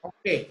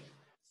 Okay.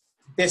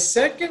 The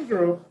second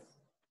group,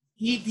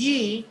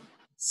 ED,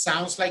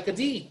 sounds like a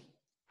D.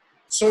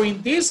 So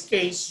in this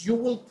case, you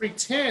will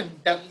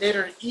pretend that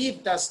letter E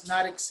does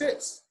not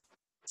exist.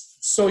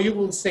 So you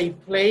will say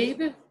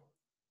played,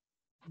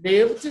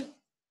 lived,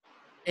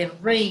 and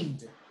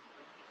reigned.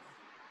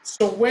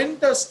 So when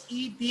does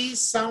ED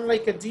sound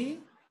like a D?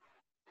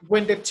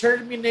 When the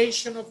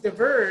termination of the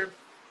verb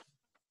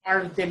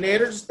are the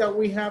letters that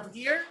we have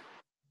here,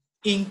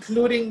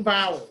 including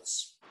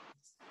vowels.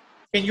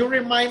 Can you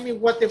remind me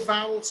what the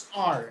vowels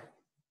are?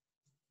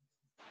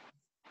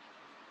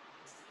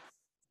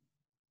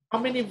 How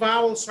many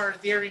vowels are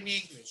there in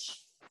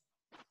English?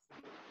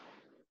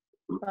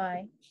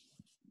 5.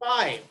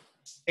 5.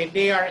 And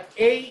they are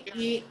A,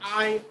 E,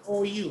 I,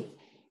 O, U.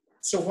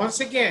 So once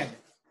again,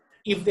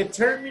 if the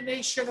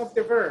termination of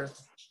the verb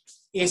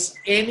is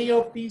any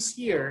of these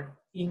here,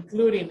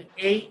 including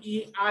A,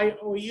 E, I,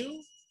 O,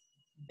 U,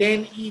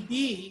 then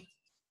ED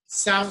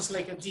sounds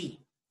like a D.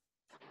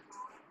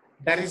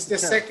 That is the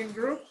second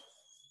group.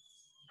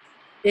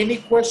 Any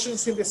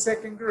questions in the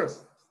second group?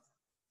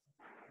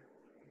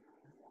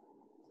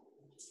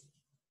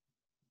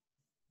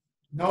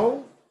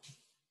 No?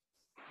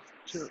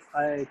 Sure,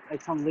 I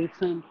can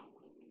listen.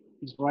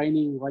 It's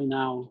raining right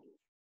now.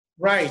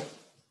 Right,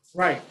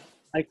 right.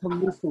 I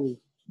can listen.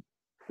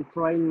 It's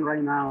raining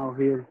right now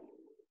here.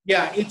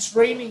 Yeah, it's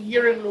raining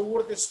here in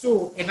Lourdes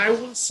too, and I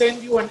will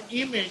send you an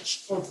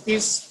image of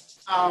this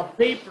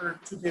paper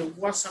to the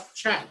WhatsApp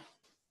chat.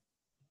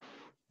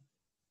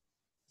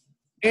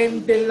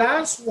 And the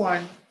last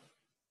one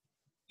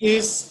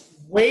is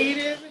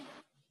waited,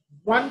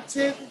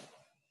 wanted,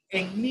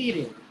 and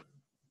needed.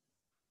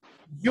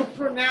 You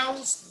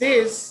pronounce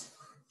this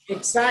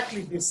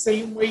exactly the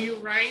same way you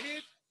write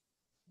it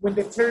when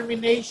the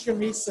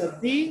termination is a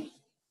D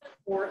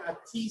or a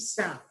T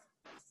sound.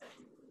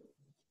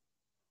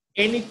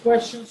 Any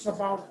questions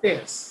about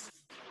this?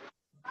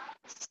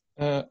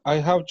 I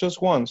have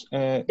just one.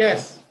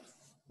 Yes.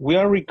 We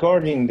are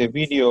recording the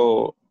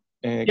video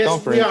yes,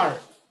 conference. we are.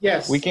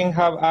 Yes. We can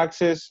have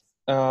access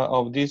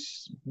of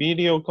this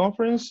video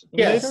conference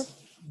yes. later?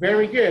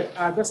 Very good.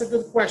 That's a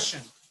good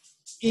question.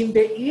 In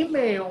the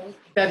email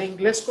that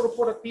Inglés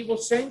Corporativo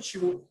sent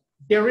you,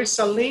 there is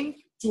a link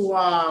to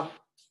a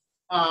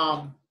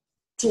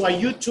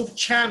YouTube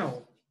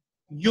channel.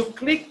 You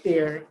click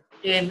there,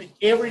 and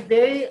every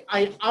day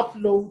I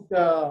upload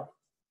the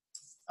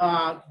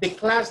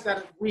class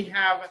that we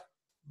have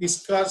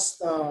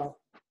discussed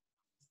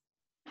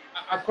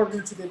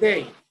according to the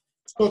day.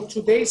 So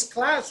today's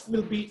class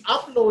will be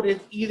uploaded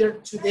either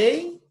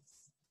today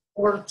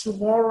or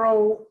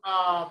tomorrow,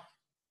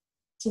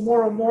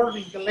 tomorrow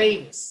morning, the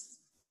latest.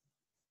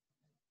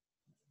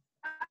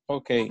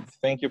 Okay,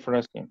 thank you for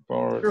asking,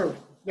 for Sure,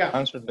 yeah.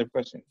 answering the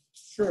question.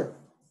 Sure.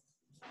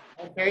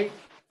 Okay.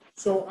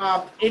 So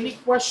any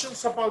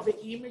questions about the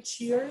image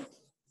here?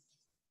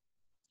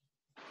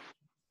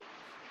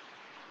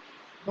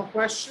 No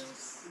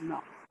questions?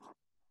 No.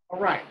 All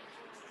right.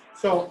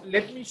 So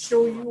let me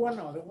show you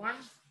another one.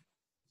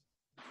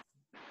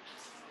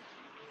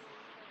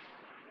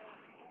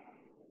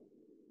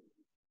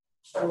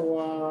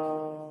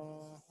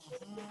 So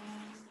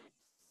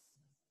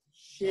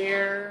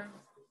share.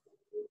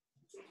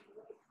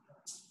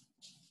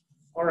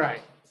 All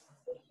right.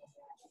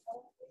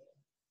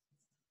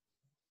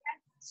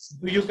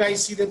 Do you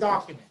guys see the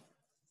document?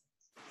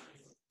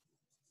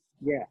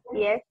 Yeah.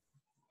 Yes.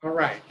 All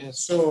right.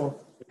 So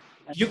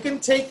you can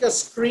take a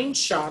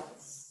screenshot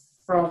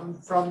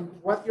from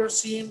what you're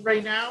seeing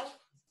right now,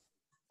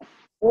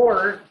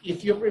 or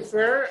if you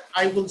prefer,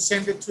 I will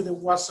send it to the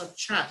WhatsApp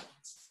chat.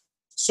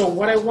 So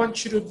what I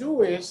want you to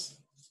do is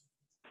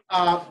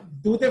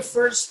do the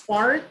first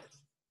part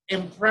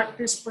and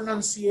practice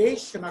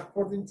pronunciation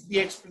according to the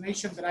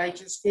explanation that I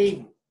just gave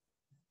you.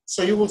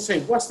 So you will say,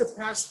 what's the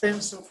past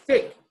tense of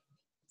tick?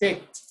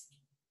 Ticked.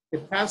 The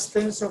past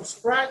tense of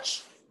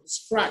scratch?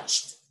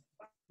 Scratched.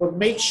 But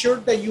make sure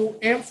that you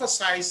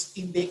emphasize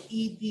in the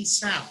ED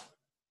sound.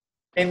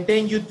 And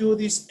then you do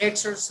this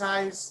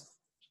exercise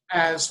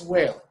as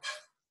well.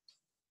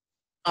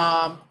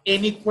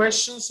 Any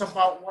questions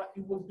about what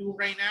you will do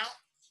right now?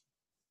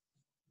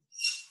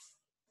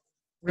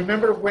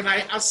 Remember, when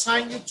I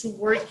assign you to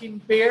work in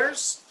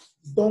pairs,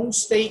 don't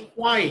stay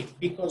quiet,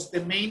 because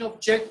the main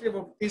objective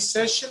of this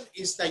session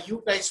is that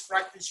you guys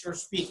practice your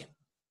speaking.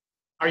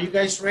 Are you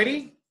guys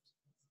ready?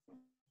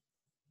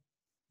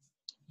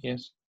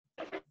 Yes.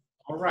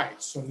 All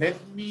right, so let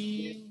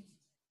me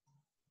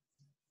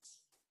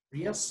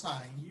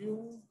reassign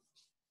you.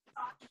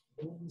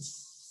 Room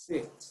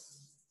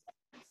 6.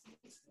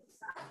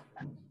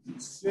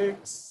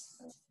 6.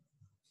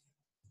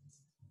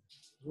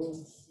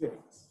 Room 6.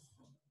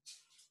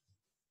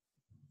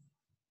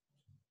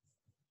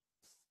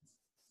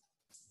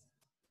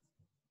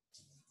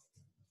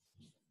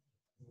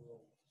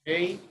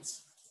 Eight.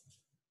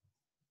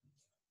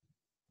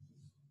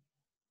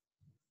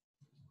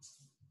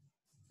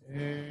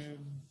 And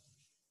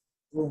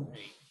room 8.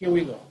 Here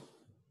we go.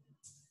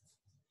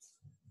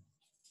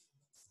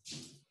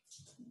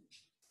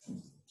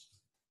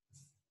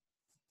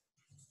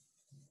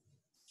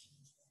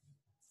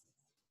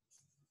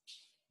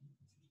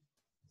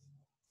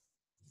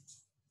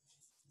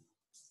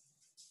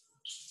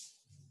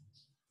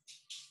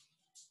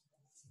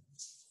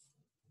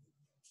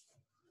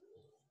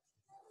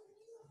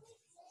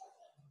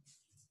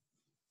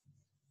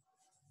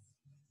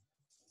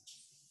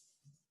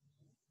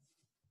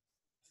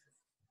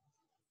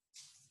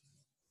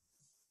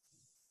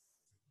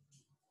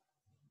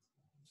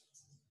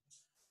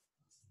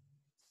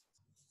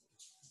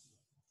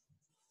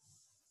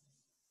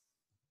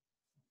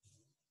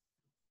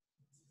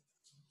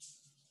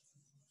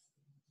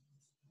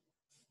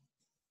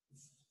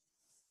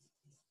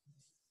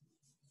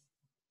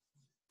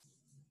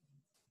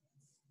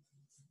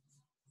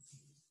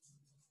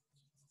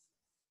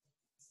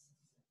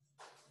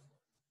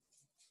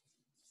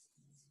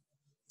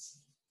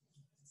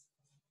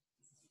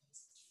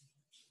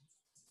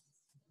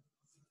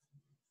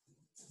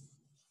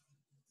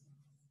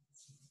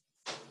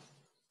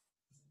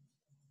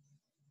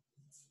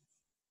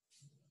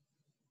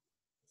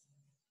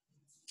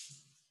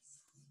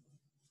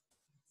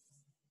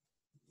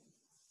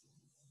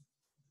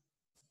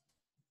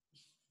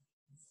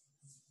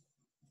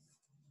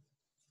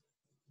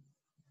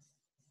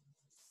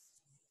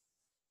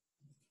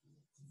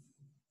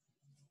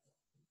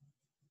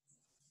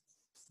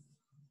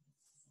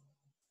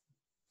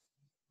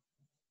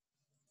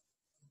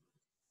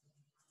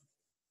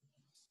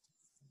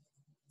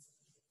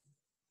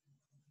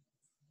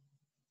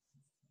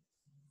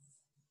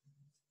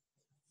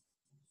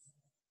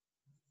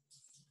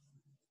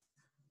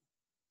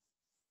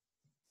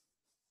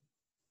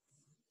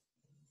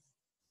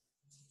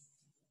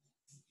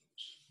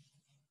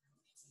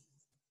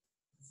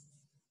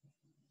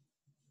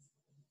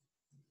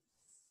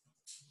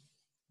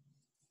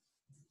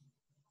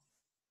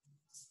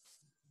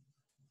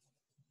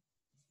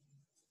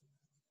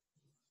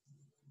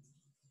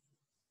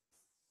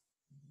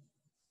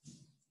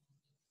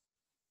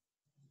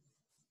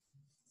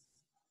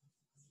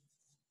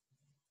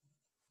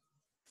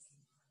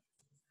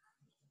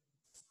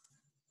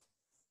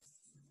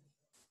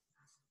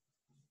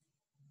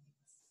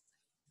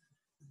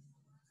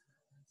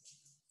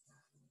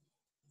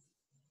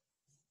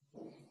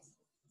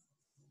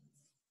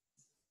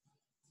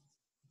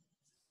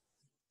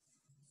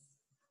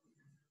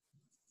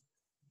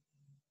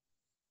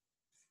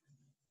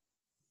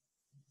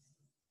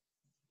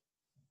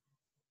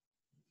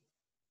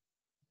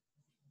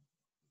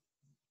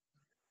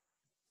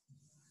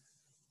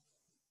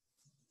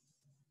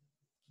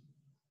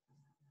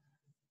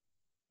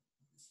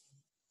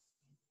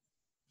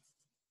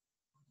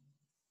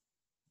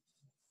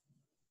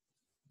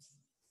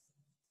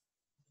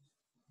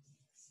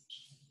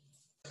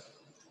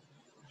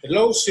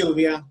 Hello,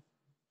 Sylvia.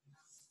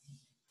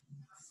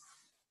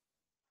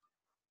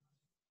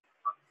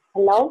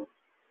 Hello.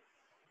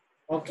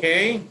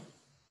 Okay.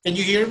 Can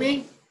you hear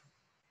me?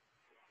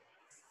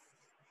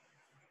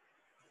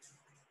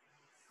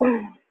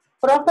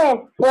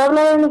 Profe, ¿puedo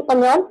hablar en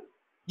español?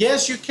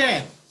 Yes, you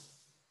can.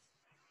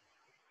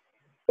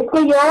 Es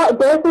que yo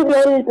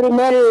estudié el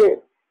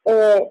primer,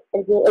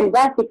 el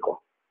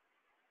básico.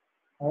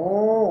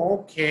 Oh,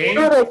 okay.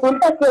 Pero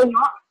resulta que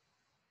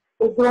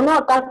yo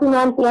no, casi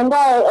no entiendo,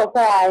 o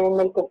sea, en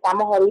el que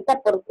estamos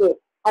ahorita, porque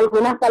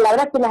algunas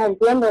palabras sí las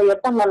entiendo y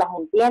otras no las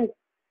entiendo.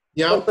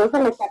 Yeah.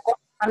 Entonces me está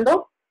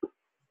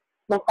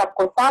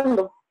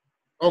costando.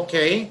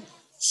 Okay.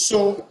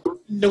 So,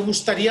 ¿le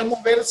gustaría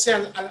moverse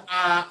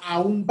a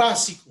un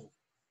básico?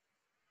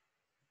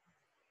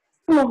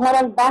 Mejor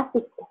al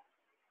básico.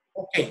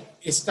 Ok,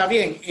 está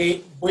bien.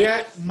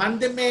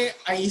 Mándeme,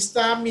 ahí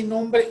está mi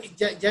nombre,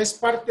 ya es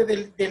parte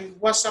del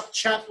WhatsApp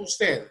chat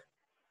usted.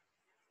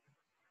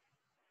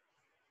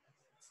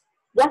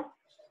 Ya.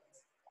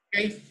 Ok,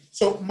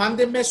 so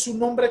mándeme su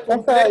nombre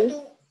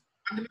completo.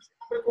 Mándeme su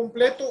nombre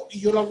completo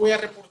y yo la voy a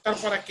reportar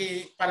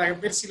para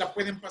ver si la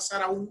pueden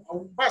pasar a un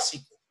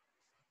básico.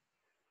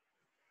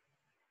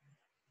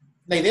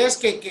 La idea es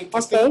que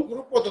esté en un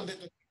grupo donde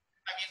está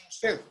bien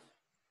usted.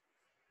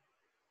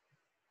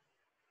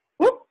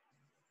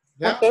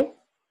 Yeah?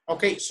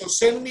 Okay, so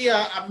send me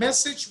a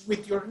message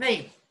with your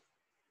name.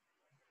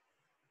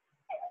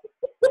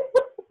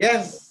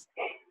 Yes.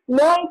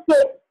 No es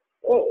que,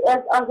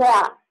 o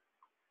sea,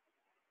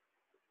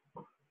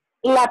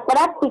 la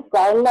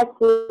práctica es la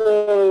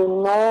que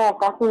no,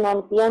 casi no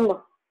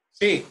entiendo.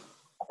 Sí.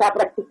 O sea,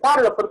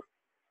 practicarlo, porque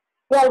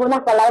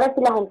algunas palabras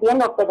sí las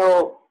entiendo,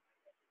 pero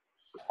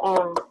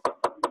no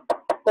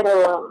sé,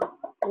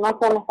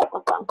 me está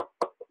pasando.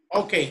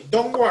 Ok,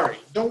 don't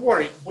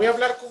worry. Voy a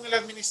hablar con el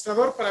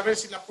administrador para ver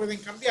si la pueden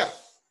cambiar.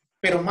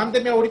 Pero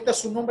mándeme ahorita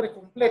su nombre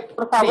completo.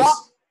 Por favor.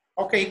 Please.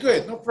 Ok,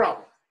 good, no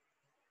problem.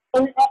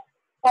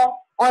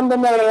 Donde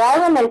me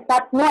agregaron el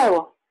chat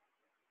nuevo.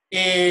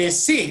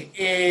 Sí,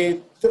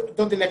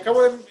 donde le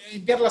acabo de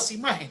enviar las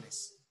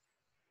imágenes.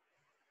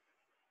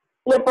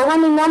 ¿Le pongo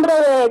mi nombre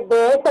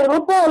de este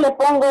grupo o le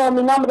pongo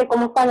mi nombre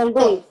como está en el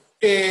GUI?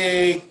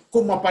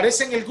 Como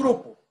aparece en el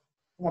grupo.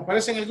 Como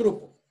aparece en el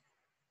grupo.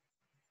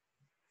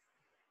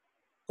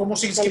 Como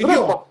se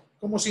inscribió.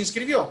 Como se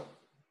inscribió.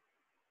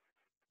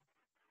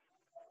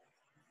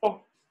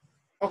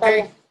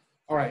 Okay.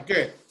 All right,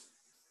 good.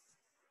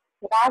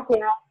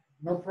 Gracias.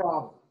 No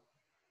problem.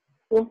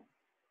 Sí.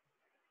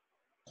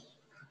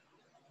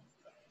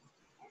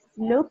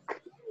 Look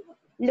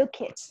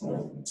it.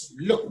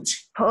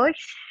 Looked.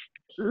 Push,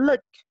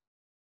 look.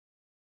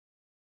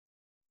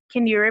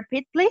 Can you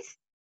repeat, please?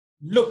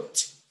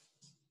 Looked.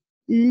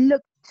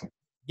 Looked.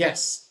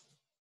 Yes.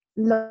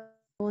 The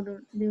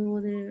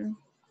other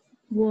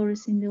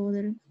words in the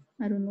other,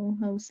 I don't know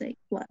how to say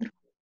cuadro.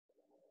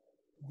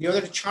 The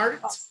other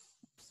chart.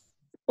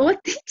 Oh,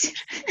 teacher.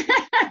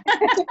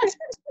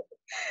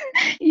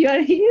 You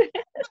are here.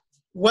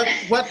 What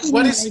is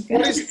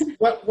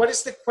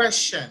the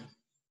question?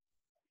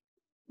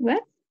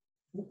 What?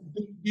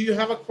 Do you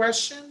have a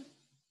question?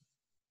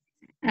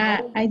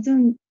 I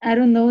don't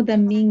know the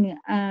meaning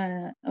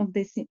of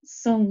the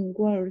some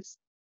words.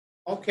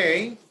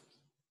 Okay.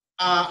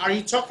 Are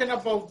you talking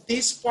about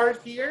this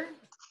part here?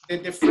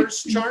 The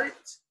first chart?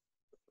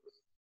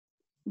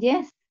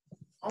 Yes.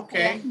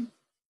 Okay.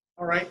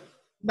 All right.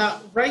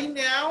 Now, right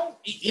now,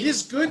 it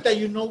is good that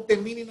you know the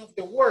meaning of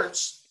the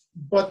words,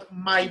 but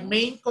my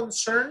main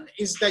concern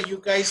is that you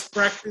guys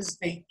practice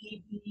the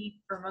ED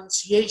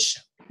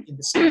pronunciation in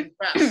the simple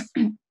past.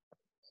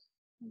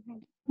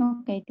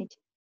 Okay, teacher.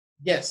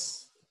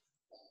 Yes.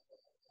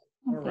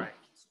 All Okay.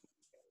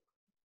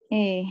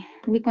 right.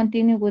 We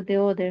continue with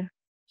the other.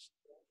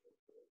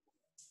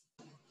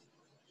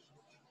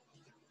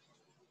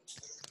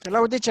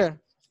 Hello, teacher.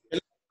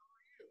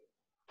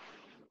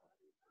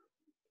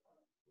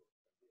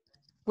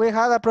 We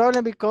had a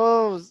problem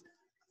because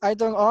I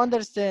don't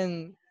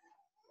understand,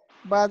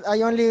 but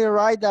I only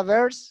write the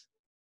verse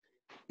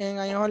and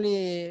I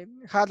only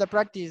had to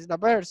practice the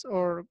verse,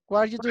 or what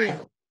are you doing?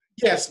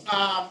 Yes,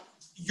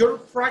 you're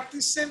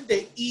practicing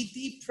the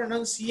ED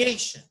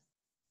pronunciation.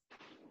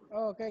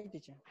 Okay,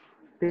 teacher.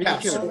 Yeah,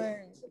 so,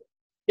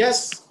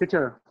 yes.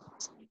 Teacher.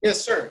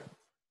 Yes, sir.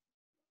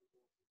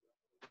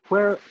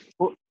 Where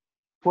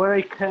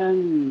I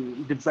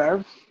can the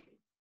verbs?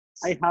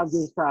 I have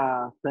this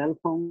cell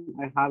phone.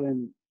 I have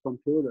a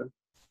computer.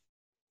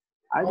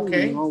 I don't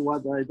know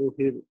what I do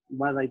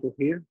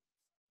here.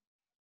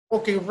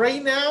 Okay,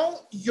 right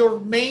now, your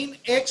main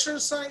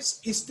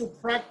exercise is to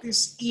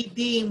practice ED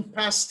in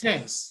past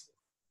tense.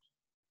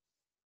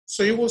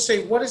 So you will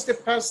say, what is the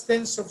past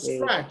tense of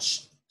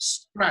scratch?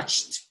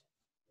 Scratched.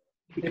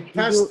 The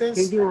past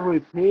tense. Can you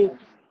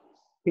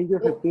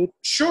repeat?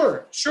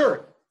 Sure.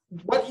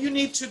 What you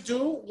need to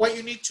do, what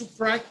you need to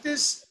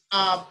practice,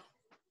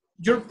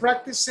 you're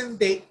practicing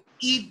the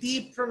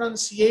ED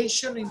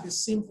pronunciation in the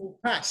simple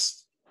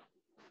past.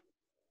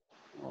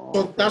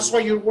 So Okay. that's why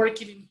you're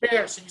working in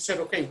pairs. And you said,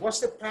 okay, what's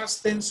the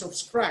past tense of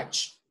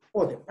scratch?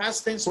 Oh, the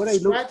past tense of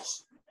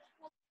scratch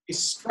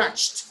is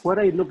scratched. Where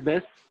I look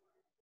this?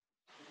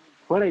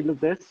 Where I look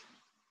this?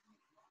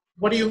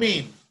 What do you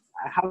mean?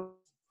 I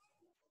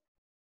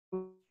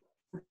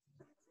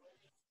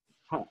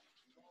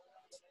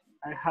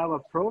have a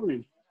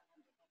problem.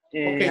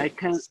 Okay. I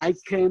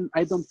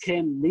don't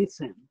can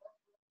listen.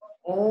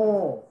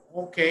 Oh,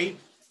 okay.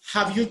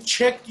 Have you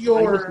checked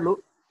your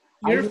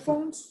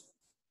earphones?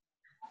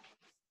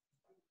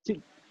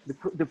 See,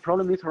 the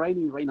problem is right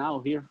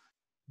now here.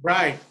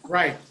 Right.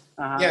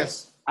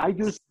 Yes. I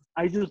just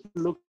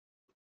look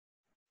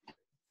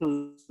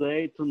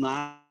today,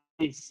 tonight.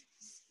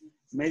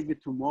 Maybe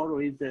tomorrow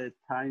is the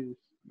time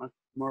much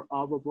more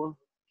available,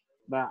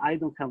 but I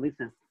don't can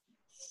listen.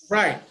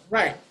 Right.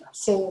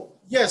 So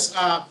yes.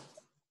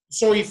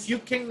 So if you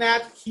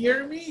cannot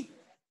hear me,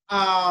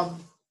 I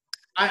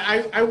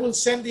will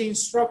send the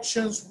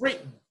instructions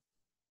written.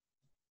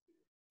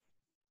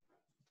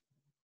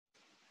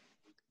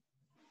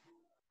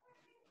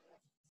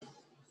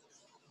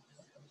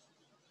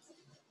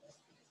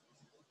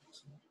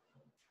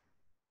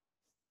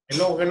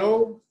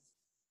 Hello.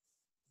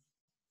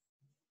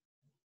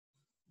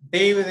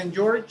 David and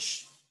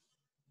George.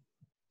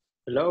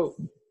 Hello.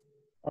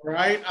 All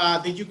right.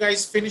 Did you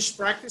guys finish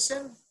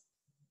practicing?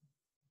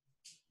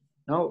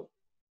 No.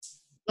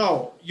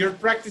 No, you're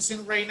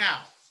practicing right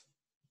now.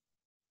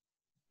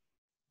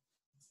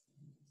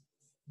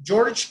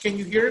 George, can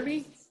you hear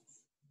me?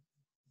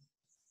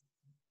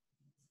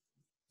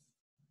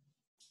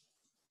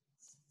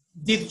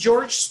 Did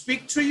George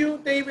speak to you,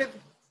 David?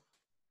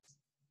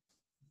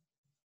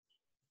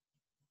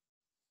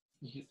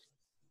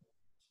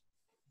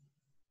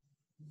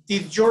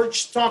 Did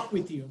George talk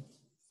with you?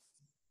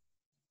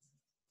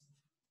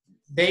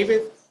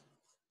 David?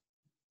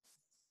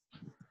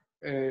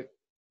 Did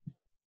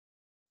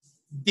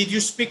you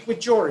speak with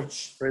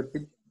George?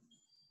 Repeat.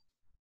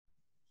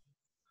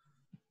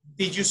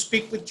 Did you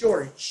speak with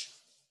George?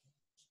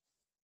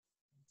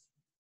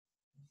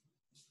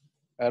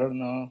 I don't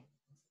know.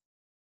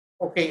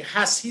 Okay,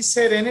 has he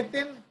said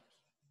anything?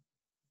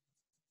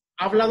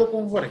 ¿Ha hablado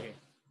con Jorge?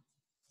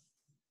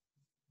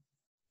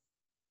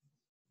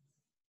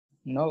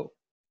 No.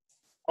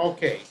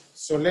 Okay,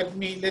 so let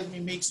me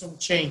make some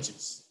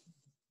changes.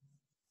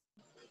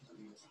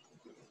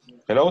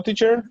 Hello,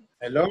 teacher.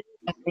 Hello,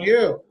 how are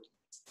you?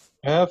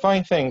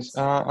 Fine, thanks.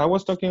 I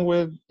was talking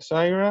with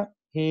Zaira.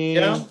 He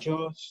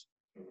just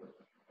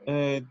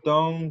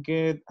don't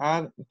get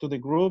added to the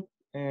group.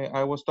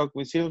 I was talking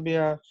with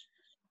Sylvia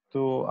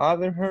to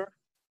add her,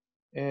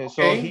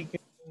 so he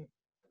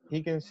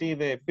can see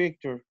the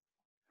picture.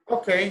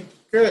 Okay,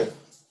 good.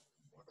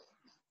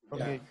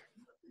 Okay.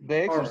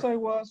 The exercise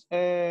was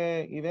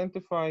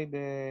identify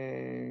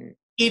the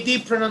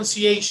ED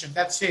pronunciation,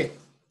 that's it.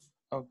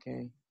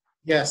 Okay.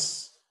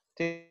 Yes.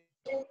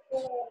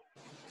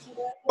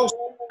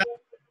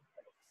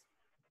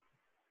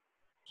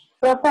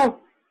 Profe,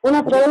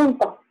 una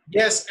pregunta.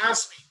 Yes,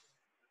 ask me.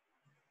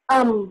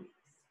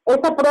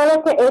 Esa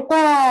prueba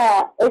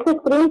ese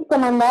screen que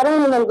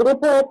mandaron en el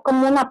grupo es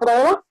como una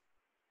prueba.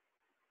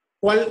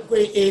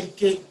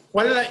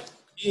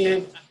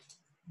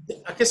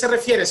 ¿A qué se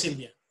refiere,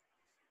 Silvia?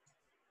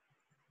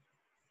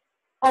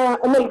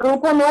 En el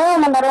grupo nuevo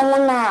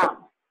mandaron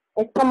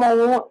es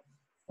como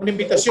una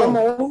invitación.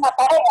 Como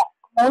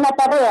una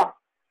tarea.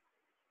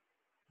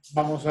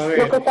 Vamos a ver.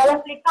 Lo que estaba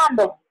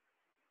explicando.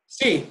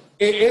 Sí,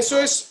 eso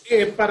es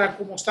para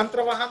como están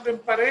trabajando en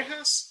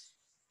parejas,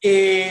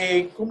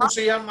 ¿cómo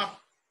se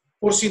llama?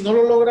 Por si no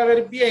lo logra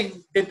ver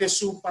bien desde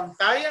su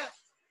pantalla,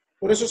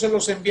 por eso se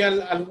los envía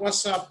al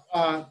WhatsApp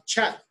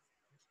chat.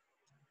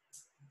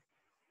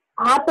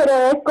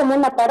 Pero es como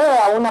una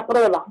tarea, una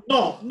prueba.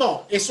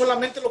 No, es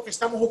solamente lo que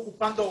estamos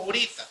ocupando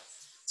ahorita.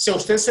 Si a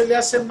usted se le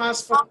hace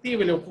más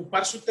factible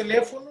ocupar su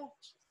teléfono,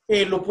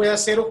 lo puede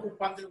hacer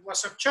ocupando el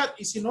WhatsApp chat,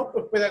 y si no,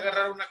 pues puede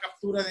agarrar una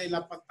captura de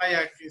la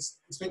pantalla que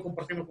estoy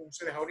compartiendo con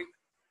ustedes ahorita.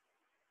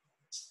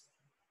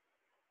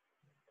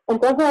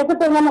 Entonces eso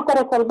tenemos que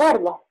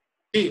resolverlo.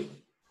 Sí,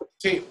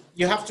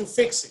 you have to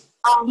fix it.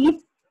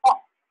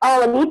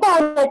 Ahorita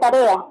es de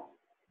tarea.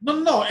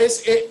 No,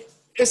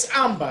 es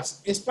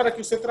ambas. Es para que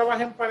usted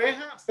trabaje en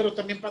pareja, pero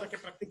también para que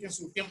practique en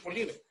su tiempo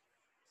libre.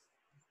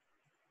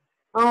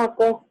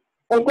 Ok.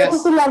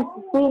 Entonces sí, más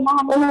o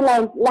menos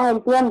las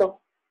entiendo.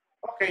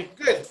 Ok,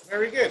 good.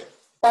 Very good.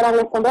 Para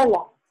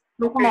responderla.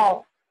 Okay.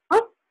 All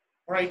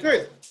right,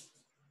 good.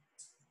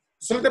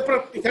 Solo de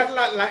practicar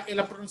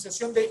la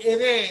pronunciación de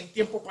ED en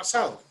tiempo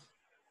pasado.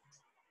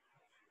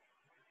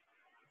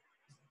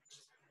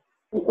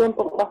 En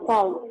tiempo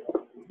pasado.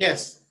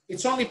 Yes,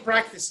 it's only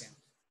practicing.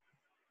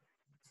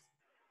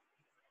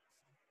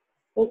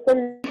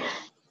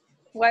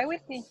 Why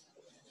with me?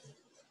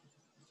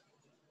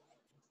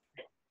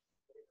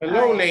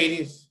 Hello,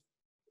 ladies.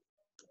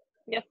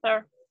 Yes,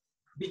 sir.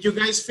 Did you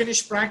guys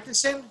finish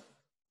practicing?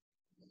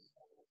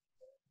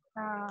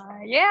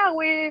 Yeah,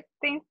 we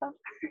think so.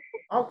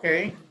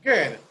 Okay,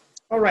 good.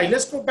 All right,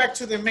 let's go back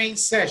to the main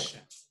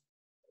session.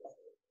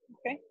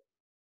 Okay.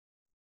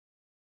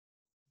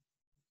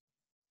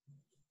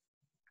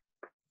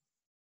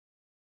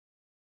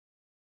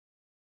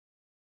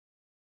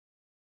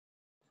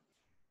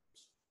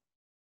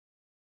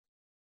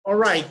 All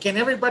right, can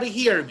everybody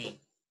hear me?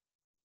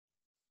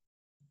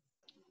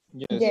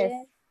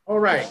 Yes. All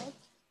right,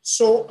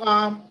 so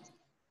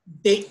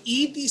the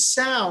ED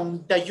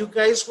sound that you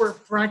guys were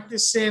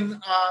practicing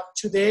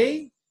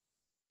today,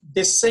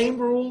 the same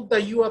rule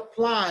that you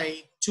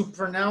apply to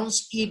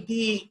pronounce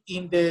ED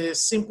in the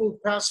simple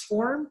past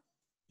form,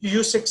 you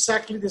use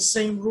exactly the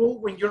same rule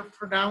when you're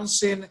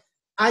pronouncing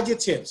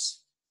adjectives.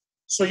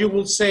 So you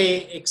will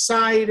say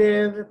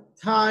excited,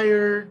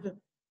 tired,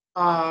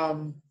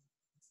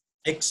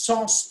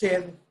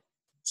 exhausted.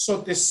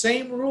 So the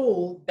same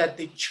rule that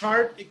the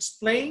chart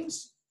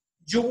explains,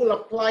 you will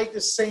apply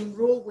the same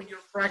rule when you're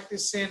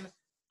practicing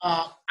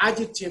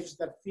adjectives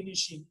that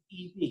finish in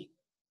ED.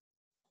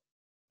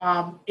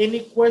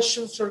 Any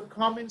questions or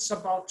comments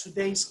about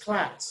today's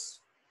class?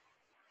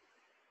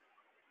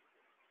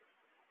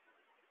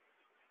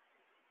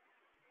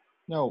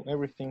 No,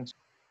 everything's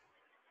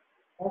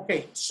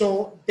Okay,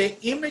 so the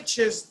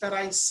images that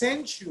I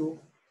sent you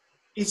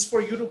is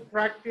for you to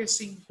practice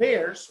in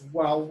pairs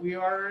while we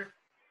are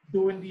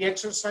doing the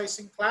exercise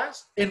in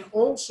class. And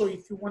also,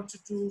 if you want to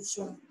do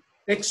some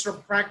extra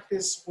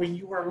practice when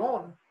you are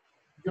alone,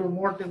 you're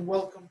more than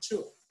welcome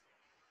to.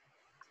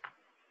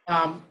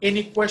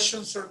 Any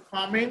questions or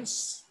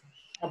comments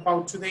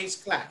about today's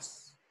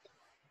class?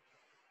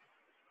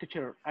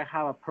 Teacher, I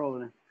have a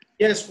problem.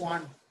 Yes,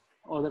 Juan.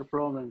 Other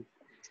problem.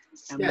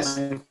 And yes.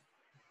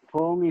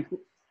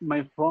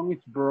 My phone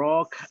is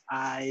broke.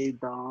 I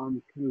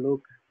don't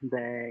look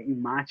the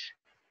image.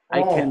 Oh.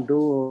 I can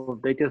do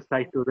the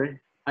exercise today.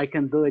 I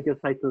can do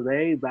exercise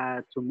today,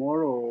 but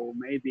tomorrow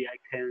maybe I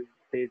can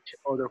teach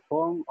other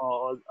phone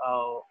or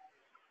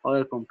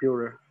other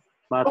computer.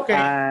 But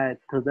okay.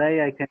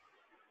 Today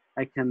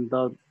I can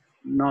do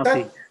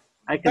nothing.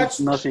 I can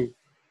do nothing.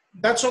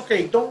 That's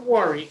okay. Don't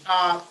worry.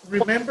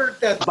 Remember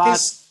that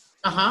this.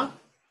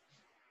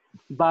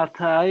 But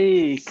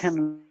I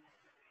can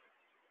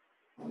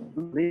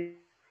leave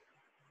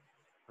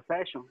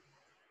session.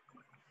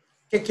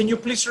 Okay, can you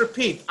please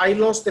repeat? I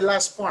lost the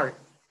last part.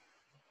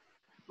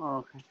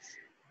 Okay.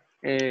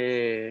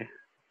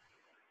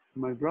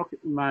 My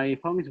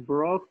phone is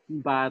broke,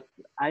 but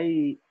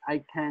I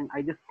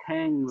just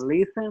can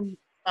listen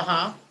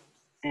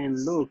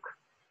and look.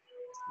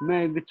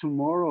 Maybe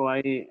tomorrow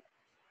I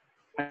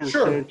can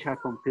search a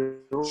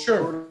computer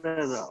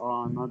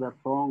or another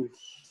phone.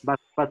 But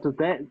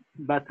today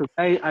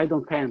I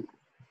don't can.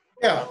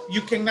 Yeah, you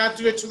cannot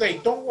do it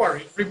today. Don't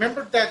worry.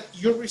 Remember that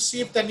you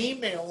received an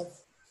email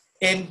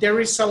and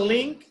there is a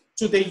link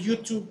to the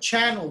YouTube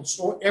channel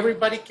so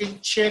everybody can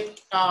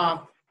check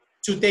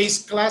today's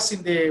class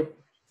in the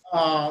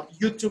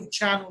YouTube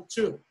channel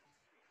too.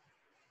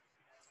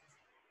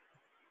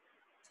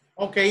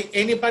 Okay,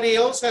 anybody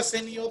else has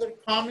any other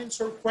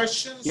comments or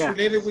questions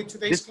related with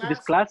today's class? This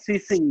class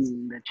is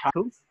in the chat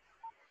too?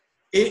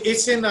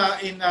 It's in a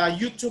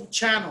YouTube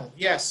channel,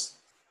 yes.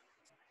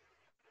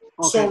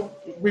 Okay. So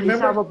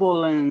remember, it's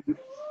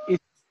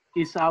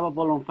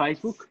available on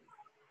Facebook?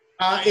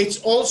 It's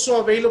also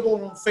available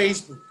on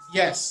Facebook,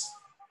 yes.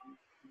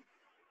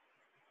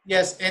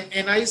 Yes,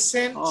 and I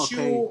sent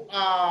you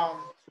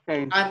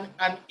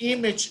an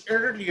image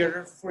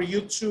earlier for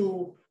you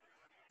to,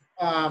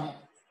 can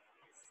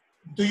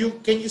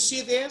you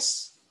see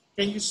this?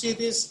 Can you see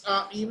this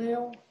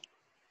email?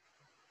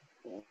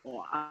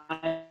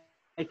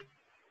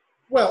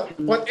 Well,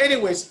 but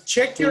anyways,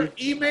 check your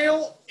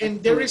email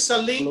and there is a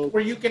link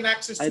where you can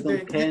access to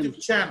the YouTube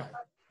channel.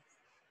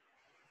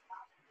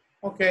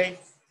 Okay.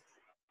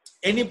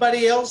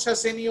 Anybody else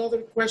has any other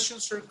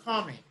questions or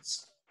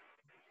comments?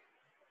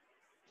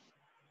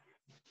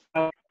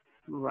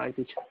 Right.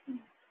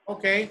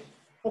 Okay.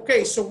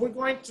 Okay, so we're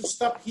going to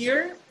stop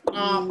here.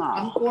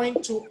 I'm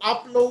going to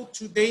upload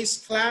today's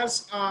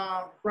class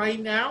right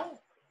now.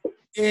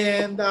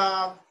 And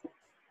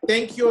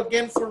thank you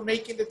again for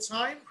making the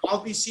time.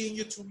 I'll be seeing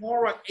you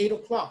tomorrow at 8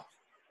 o'clock.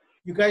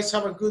 You guys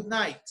have a good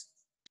night.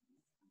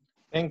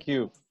 Thank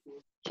you.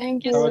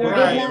 Thank you. Have a good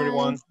night,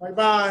 everyone.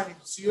 Bye-bye.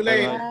 See you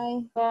later.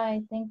 Bye.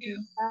 Bye. Thank you.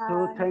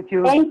 Thank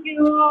you. Thank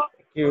you.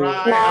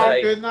 Right. Have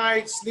a good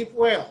night. Sleep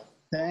well.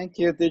 Thank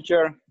you,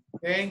 teacher.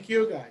 Thank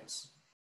you, guys.